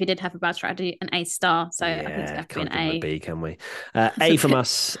 even if he did have a bad strategy, an A star. So I think it's going to be an A. A B, can we? A from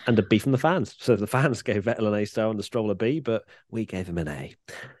us and a B from the fans. So the fans gave Vettel an A star and the Stroll a B, but we gave him an A.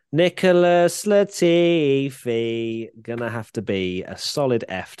 Nicholas Latifi, gonna have to be a solid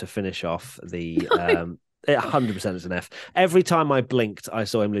F to finish off the 100% is an F. Every time I blinked, I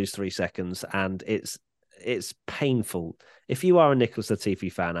saw him lose 3 seconds, and it's painful. If you are a Nicholas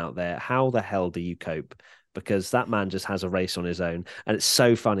Latifi fan out there, how the hell do you cope? Because that man just has a race on his own. And it's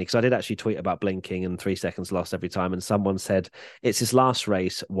so funny because I did actually tweet about blinking and 3 seconds lost every time. And someone said, it's his last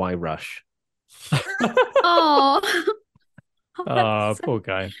race. Why rush? Oh, poor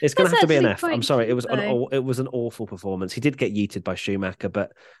guy. It's going to have to be an actually F. I'm sorry. It was quite cute, an awful performance. He did get yeeted by Schumacher,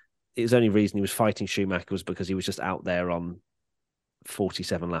 but his only reason he was fighting Schumacher was because he was just out there on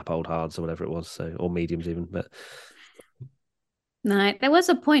 47 lap old hards or whatever it was, or mediums even. But no, there was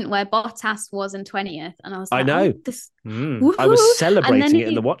a point where Bottas was in 20th, and I was like, I know. oh, this... I was celebrating it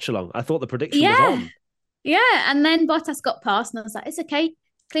in the watch along. I thought the prediction was on. Yeah, and then Bottas got past, and I was like, it's okay,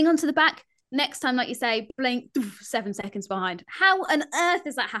 cling on to the back. Next time, like you say, blink, 7 seconds behind. How on earth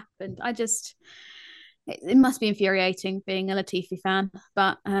has that happened? It must be infuriating being a Latifi fan,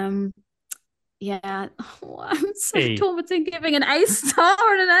 but yeah, I'm so torn between giving an A star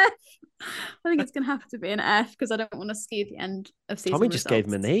and an F. I think it's going to have to be an F because I don't want to skew the end of season. Tommy just gave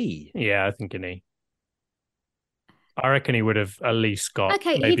him an E. Yeah, I think an E. I reckon he would have at least got.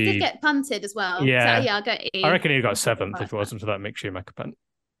 Okay, maybe... he did get punted as well. Yeah, so, yeah, I'll go E. I reckon he got 7th if it wasn't for that Mick Schumacher punt.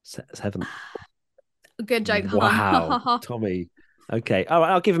 7th. Good joke. Wow, Tommy. Okay, all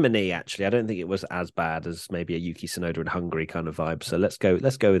right, I'll give him an E. Actually, I don't think it was as bad as maybe a Yuki Tsunoda in Hungary kind of vibe. So let's go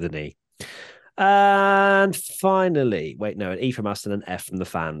with an E. And finally, an E from us and an F from the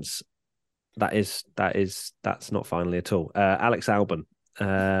fans. That's not finally at all. Alex Albon,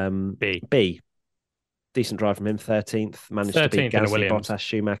 B. Decent drive from him. 13th, managed to beat Gasly, Bottas,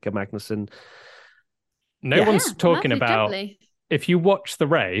 Schumacher, Magnussen. No one's talking about. If you watch the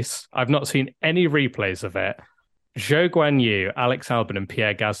race, I've not seen any replays of it. Zhou Guanyu, Alex Albon, and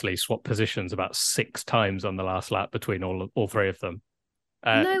Pierre Gasly swapped positions about 6 times on the last lap between all 3 of them.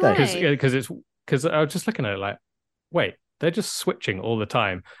 No way. Because I was just looking at it like, wait, they're just switching all the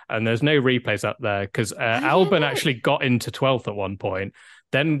time, and there's no replays up there because Albon actually got into 12th at one point,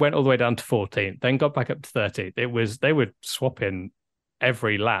 then went all the way down to 14th, then got back up to 30th. They were swapping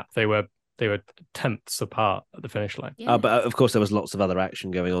every lap. They were tenths apart at the finish line. Yeah. But of course, there was lots of other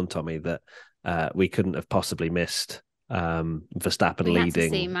action going on, Tommy, that we couldn't have possibly missed. Verstappen leading, had to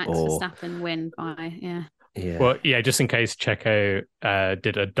see Max Verstappen win by Yeah. Well, yeah, just in case Checo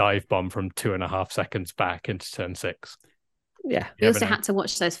did a dive bomb from 2.5 seconds back into turn 6. Yeah. We also had to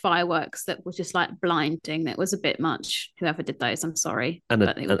watch those fireworks that were just like blinding. That was a bit much. Whoever did those, I'm sorry.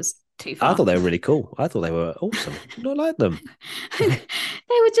 But it was too far. I thought they were really cool. I thought they were awesome. I like them. There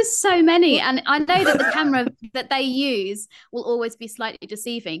were just so many. And I know that the camera that they use will always be slightly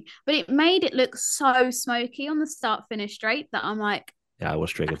deceiving, but it made it look so smoky on the start-finish straight that I'm like, yeah, I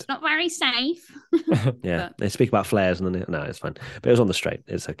was triggered. It's not very safe. Yeah, they speak about flares and then no, it's fine. But it was on the straight.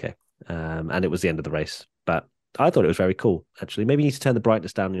 It's okay. And it was the end of the race. But I thought it was very cool, actually. Maybe you need to turn the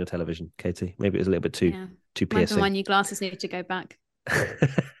brightness down on your television, Katie. Maybe it was a little bit too piercing. My new glasses need to go back.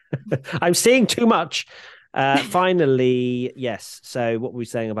 I'm seeing too much. Finally, yes. So what were we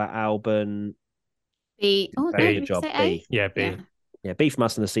saying about Albon? B. Oh, Very good job. B. Yeah, B. Yeah, B from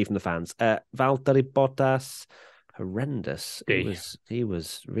us and a C from the fans. Valtteri Bottas, horrendous. D. He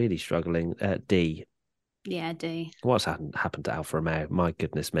was really struggling. D. Yeah, D. What's happened to Alfa Romeo? My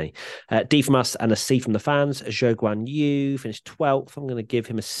goodness me. D from us and a C from the fans. Zhou Guanyu finished 12th. I'm going to give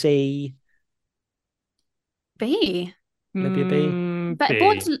him a C. B. Maybe a B. But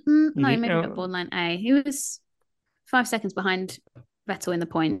maybe not borderline A. He was 5 seconds behind Vettel in the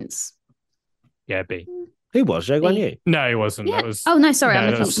points. Yeah, B. Who was Zhou Guanyu? No, he wasn't. Yeah. That was... Oh, no, sorry. No,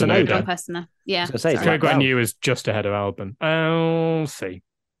 I'm looking at the wrong Tsunoda. person there. Yeah. Zhou Guanyu was just ahead of Albon. Oh, C.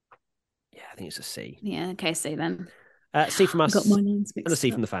 Yeah, I think it's a C. Yeah, okay, C then. C from us Got my lines mixed and a C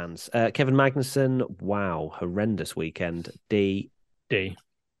up. from the fans. Kevin Magnussen, wow, horrendous weekend. D. E.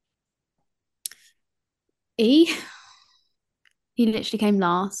 He literally came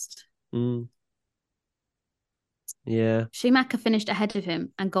last. Yeah. Schumacher finished ahead of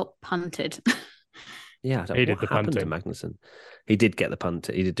him and got punted. Yeah, I don't He know did what the happened to punting. Magnussen. He did get the punt.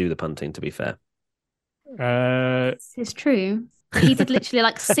 He did do the punting, to be fair. It's true. He did literally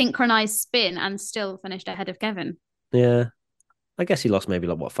like synchronized spin and still finished ahead of Kevin. Yeah. I guess he lost maybe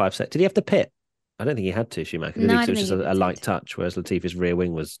 5 seconds. Did he have to pit? I don't think he had to, Schumacher. No, I it don't was just think he a light did. touch, whereas Latifi's rear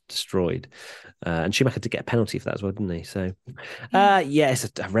wing was destroyed. And Schumacher did get a penalty for that as well, didn't he? So,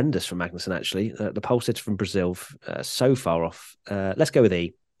 it's horrendous from Magnussen, actually. The pole sitter from Brazil, so far off. Let's go with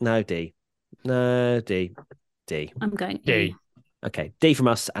E. No, D. No, D. I'm going D. E. Okay, D from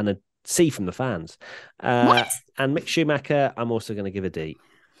us and a C from the fans. What? And Mick Schumacher, I'm also going to give a D.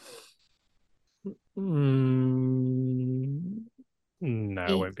 No,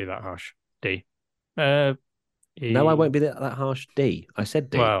 it won't be that harsh. D. E. No, I won't be that harsh. D. I said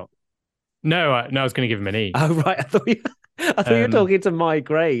D. Well, no, I was going to give him an E. Oh, right. I thought you were talking to my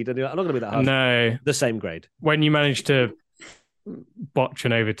grade. And you're like, I'm not going to be that harsh. No. The same grade. When you manage to botch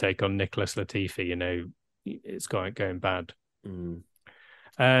an overtake on Nicholas Latifi, it's going bad.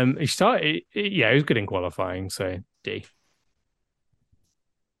 He started, he was good in qualifying, so D.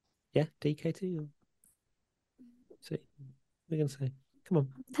 Yeah, D, K2. See, we're going to say. Come on.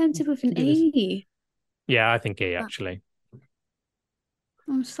 Tempted with an You can do E. Yeah, I think he actually.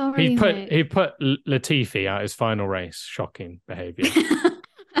 I'm sorry, He mate. put Latifi out his final race. Shocking behaviour.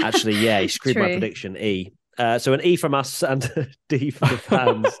 Actually, yeah, he screwed my True. prediction. E. So an E from us and a D from the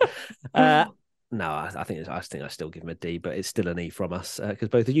fans. No, I think I still give him a D, but it's still an E from us because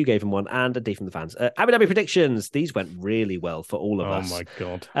both of you gave him one and a D from the fans. Abu Dhabi predictions. These went really well for all of Oh us. my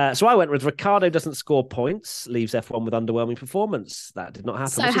God. So I went with Ricardo doesn't score points, leaves F1 with underwhelming performance. That did not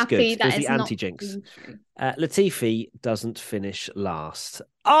happen, So which is happy good. It that was is the not anti-jinx. being true. Latifi doesn't finish last.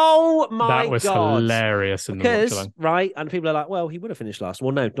 Oh my That was God. hilarious in the Because, watch-along. right, and people are like, well, he would have finished last.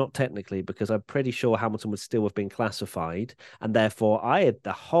 Well, no, not technically, because I'm pretty sure Hamilton would still have been classified. And therefore, I had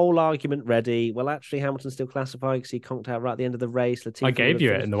the whole argument ready. Well, actually, Hamilton's still classified because he conked out right at the end of the race. Latifi I would gave have you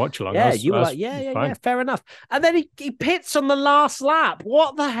it finished. in the watch-along. Yeah, That you were was like, yeah, fine. fair enough. And then he pits on the last lap.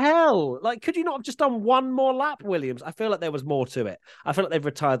 What the hell? Like, could you not have just done one more lap, Williams? I feel like there was more to it. I feel like they've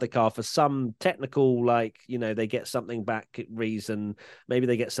retired the car for some technical, like, they get something back reason. Maybe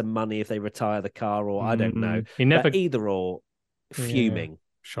they get some money if they retire the car, or I don't know. He never But either or, fuming. Yeah,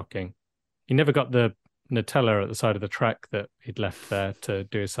 shocking. He never got the Nutella at the side of the track that he'd left there to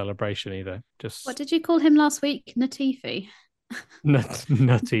do his celebration either. Just What did you call him last week? Natifi.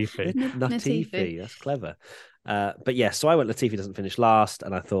 Nuttifi. Latifi. That's clever. But yeah, so I went Latifi doesn't finish last,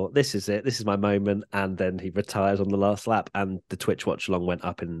 and I thought this is it. This is my moment. And then he retires on the last lap, and the Twitch watch along went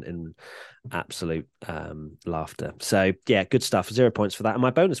up in absolute laughter. So yeah, good stuff. 0 points for that. And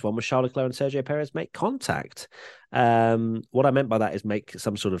my bonus one was Charles Leclerc and Sergio Perez make contact. What I meant by that is make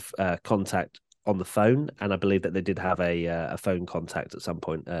some sort of contact on the phone, and I believe that they did have a phone contact at some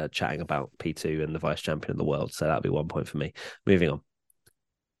point, chatting about P2 and the vice champion of the world. So that'll be 1 point for me. Moving on.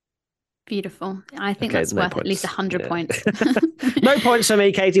 Beautiful. I think Okay, that's no worth at least points. 100 Yeah. points. No points for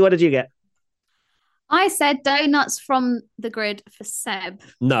me, Katie. What did you get? I said donuts from the grid for Seb.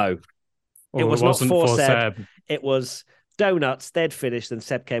 No, it Or was not wasn't for Seb. It was donuts. They'd finished, and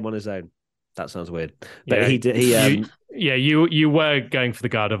Seb came on his own. That sounds weird, but Yeah, he did. you were going for the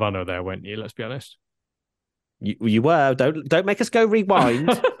guard of honor there, weren't you? Let's be honest. You were. Don't make us go rewind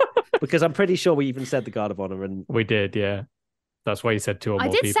because I'm pretty sure we even said the guard of honor, and We did, yeah. That's why you said 2 or I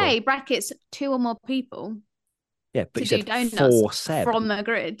more did people. say brackets 2 or more people yeah, but to you do said donuts for Seb. from the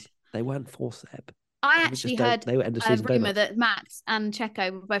grid. They weren't for Seb. I They actually just heard they were end of a season rumor donuts. that Max and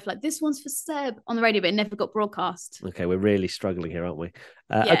Checo were both like, this one's for Seb on the radio, but it never got broadcast. Okay, we're really struggling here, aren't we?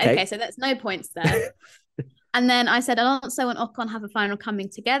 Yeah, okay, so that's no points there. And then I said Alonso and Ocon have a final coming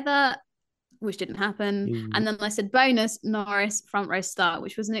together, which didn't happen. And then I said bonus Norris front row start,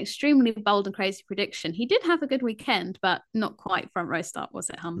 which was an extremely bold and crazy prediction. He did have a good weekend, but not quite front row start, was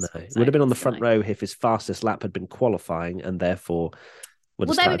it, Hans? No, it would have been on the front row if his fastest lap had been qualifying, and therefore would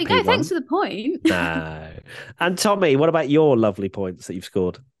have Well, there we started go. P1. Thanks for the point. No. And Tommy, what about your lovely points that you've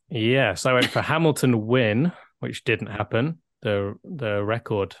scored? Yes, I went for Hamilton win, which didn't happen. The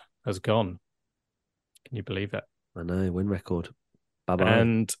record has gone. Can you believe it? I know, win record. Bye-bye.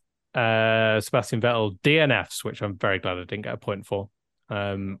 And Sebastian Vettel DNFs, which I'm very glad I didn't get a point for.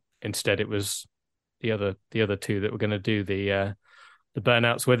 Instead, it was the other two that were going to do the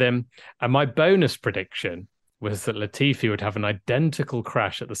burnouts with him. And my bonus prediction was that Latifi would have an identical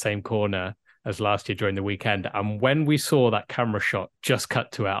crash at the same corner as last year during the weekend. And when we saw that camera shot just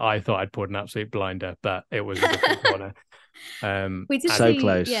cut to it, I thought I'd pulled an absolute blinder, but it was a different corner. We did So see,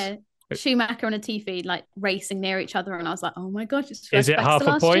 close. yeah, Schumacher and Latifi like racing near each other, and I was like, oh my gosh, it's Is it flashbacks half to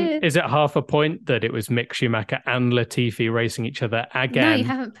a last point? year. Is it half a point that it was Mick Schumacher and Latifi racing each other again? No, you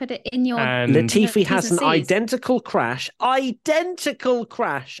haven't put it in your. And- Latifi T's has and an C's. identical crash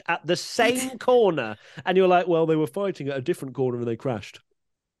at the same corner. And you're like, well, they were fighting at a different corner and they crashed.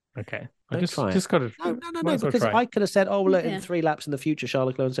 Okay. I Don't just try it. got to. No, because I could have said, oh, look, Yeah. in 3 laps in the future, Charles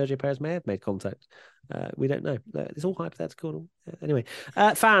Leclerc and Sergio Perez may have made contact. We don't know. It's all hypothetical. Anyway,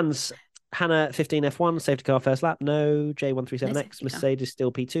 fans, Hannah 15 F1, safety car first lap, no. J137X, No safety car. Mercedes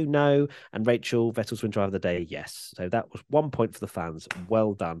still P2, no. And Rachel, Vettel's win driver of the day, yes. So that was 1 point for the fans.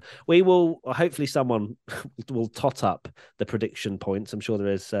 Well done. We will, hopefully someone will tot up the prediction points. I'm sure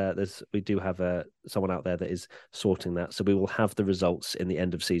we do have someone out there that is sorting that. So we will have the results in the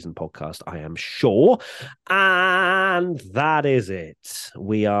end of season podcast, I am sure. And that is it.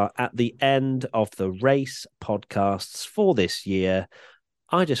 We are at the end of the race podcasts for this year.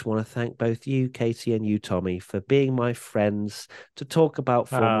 I just want to thank both you, Katie, and you, Tommy, for being my friends to talk about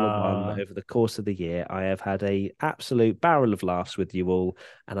Formula One over the course of the year. I have had a absolute barrel of laughs with you all,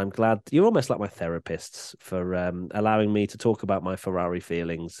 and I'm glad you're almost like my therapists for allowing me to talk about my Ferrari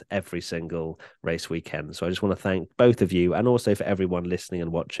feelings every single race weekend. So I just want to thank both of you, and also for everyone listening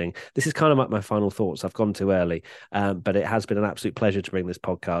and watching. This is kind of like my final thoughts. I've gone too early, but it has been an absolute pleasure to bring this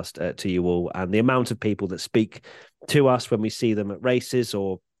podcast to you all, and the amount of people that speak to us when we see them at races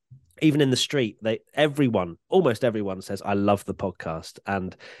or even in the street. Almost everyone says, I love the podcast.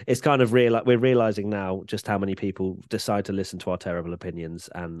 And it's kind of real. We're realizing now just how many people decide to listen to our terrible opinions.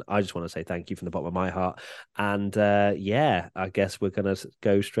 And I just want to say thank you from the bottom of my heart. And I guess we're going to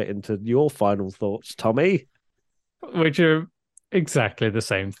go straight into your final thoughts, Tommy. Which are exactly the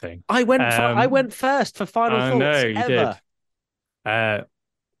same thing. I went first for final thoughts. No, you did.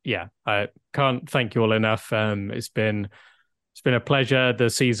 Yeah, I can't thank you all enough. It's been a pleasure.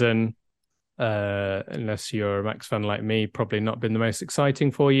 The season, unless you're a Max fan like me, probably not been the most exciting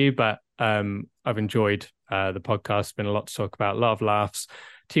for you, but I've enjoyed the podcast. It's been a lot to talk about, a lot of laughs.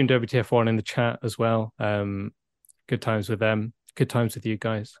 Team WTF1 in the chat as well. Good times with them. Good times with you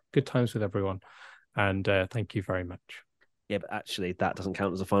guys. Good times with everyone. And thank you very much. Yeah, but actually that doesn't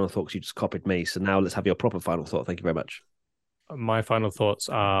count as a final thought because you just copied me. So now let's have your proper final thought. Thank you very much. My final thoughts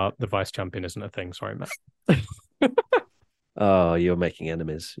are the vice champion isn't a thing. Sorry, Matt. Oh, you're making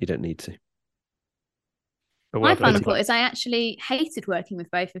enemies. You don't need to. My final thought is I actually hated working with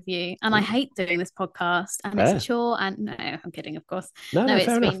both of you, and I hate doing this podcast. And it's a chore. And no, I'm kidding, of course. No,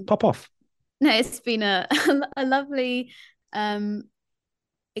 fair enough. Pop off. No, it's been a lovely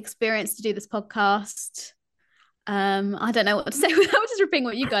experience to do this podcast. I don't know what to say without just repeating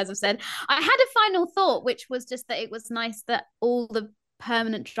what you guys have said. I had a final thought, which was just that it was nice that all the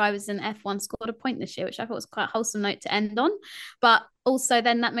permanent drivers in F1 scored a point this year, which I thought was quite a wholesome note to end on. But also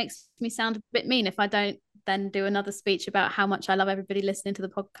then that makes me sound a bit mean if I don't then do another speech about how much I love everybody listening to the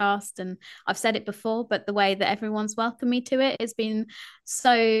podcast. And I've said it before, but the way that everyone's welcomed me to it has been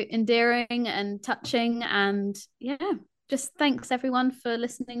so endearing and touching. And yeah, just thanks everyone for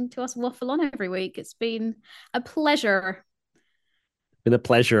listening to us waffle on every week. It's been a pleasure. Been a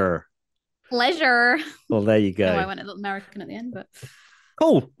pleasure. Well, there you go. I went a little American at the end, but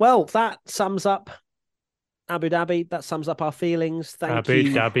cool. Well, that sums up Abu Dhabi. That sums up our feelings. Thank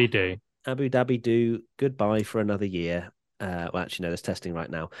you. Abu Dhabi do. Goodbye for another year. Well, actually, no, there's testing right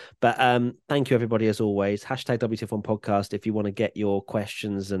now. But thank you, everybody, as always. Hashtag WTF1 podcast if you want to get your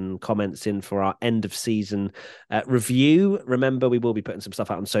questions and comments in for our end of season review. Remember, we will be putting some stuff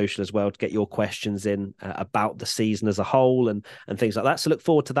out on social as well to get your questions in about the season as a whole and things like that. So look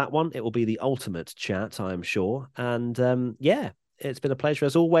forward to that one. It will be the ultimate chat, I'm sure. And it's been a pleasure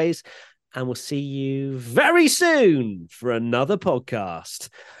as always. And we'll see you very soon for another podcast.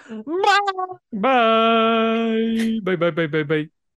 Bye. Bye.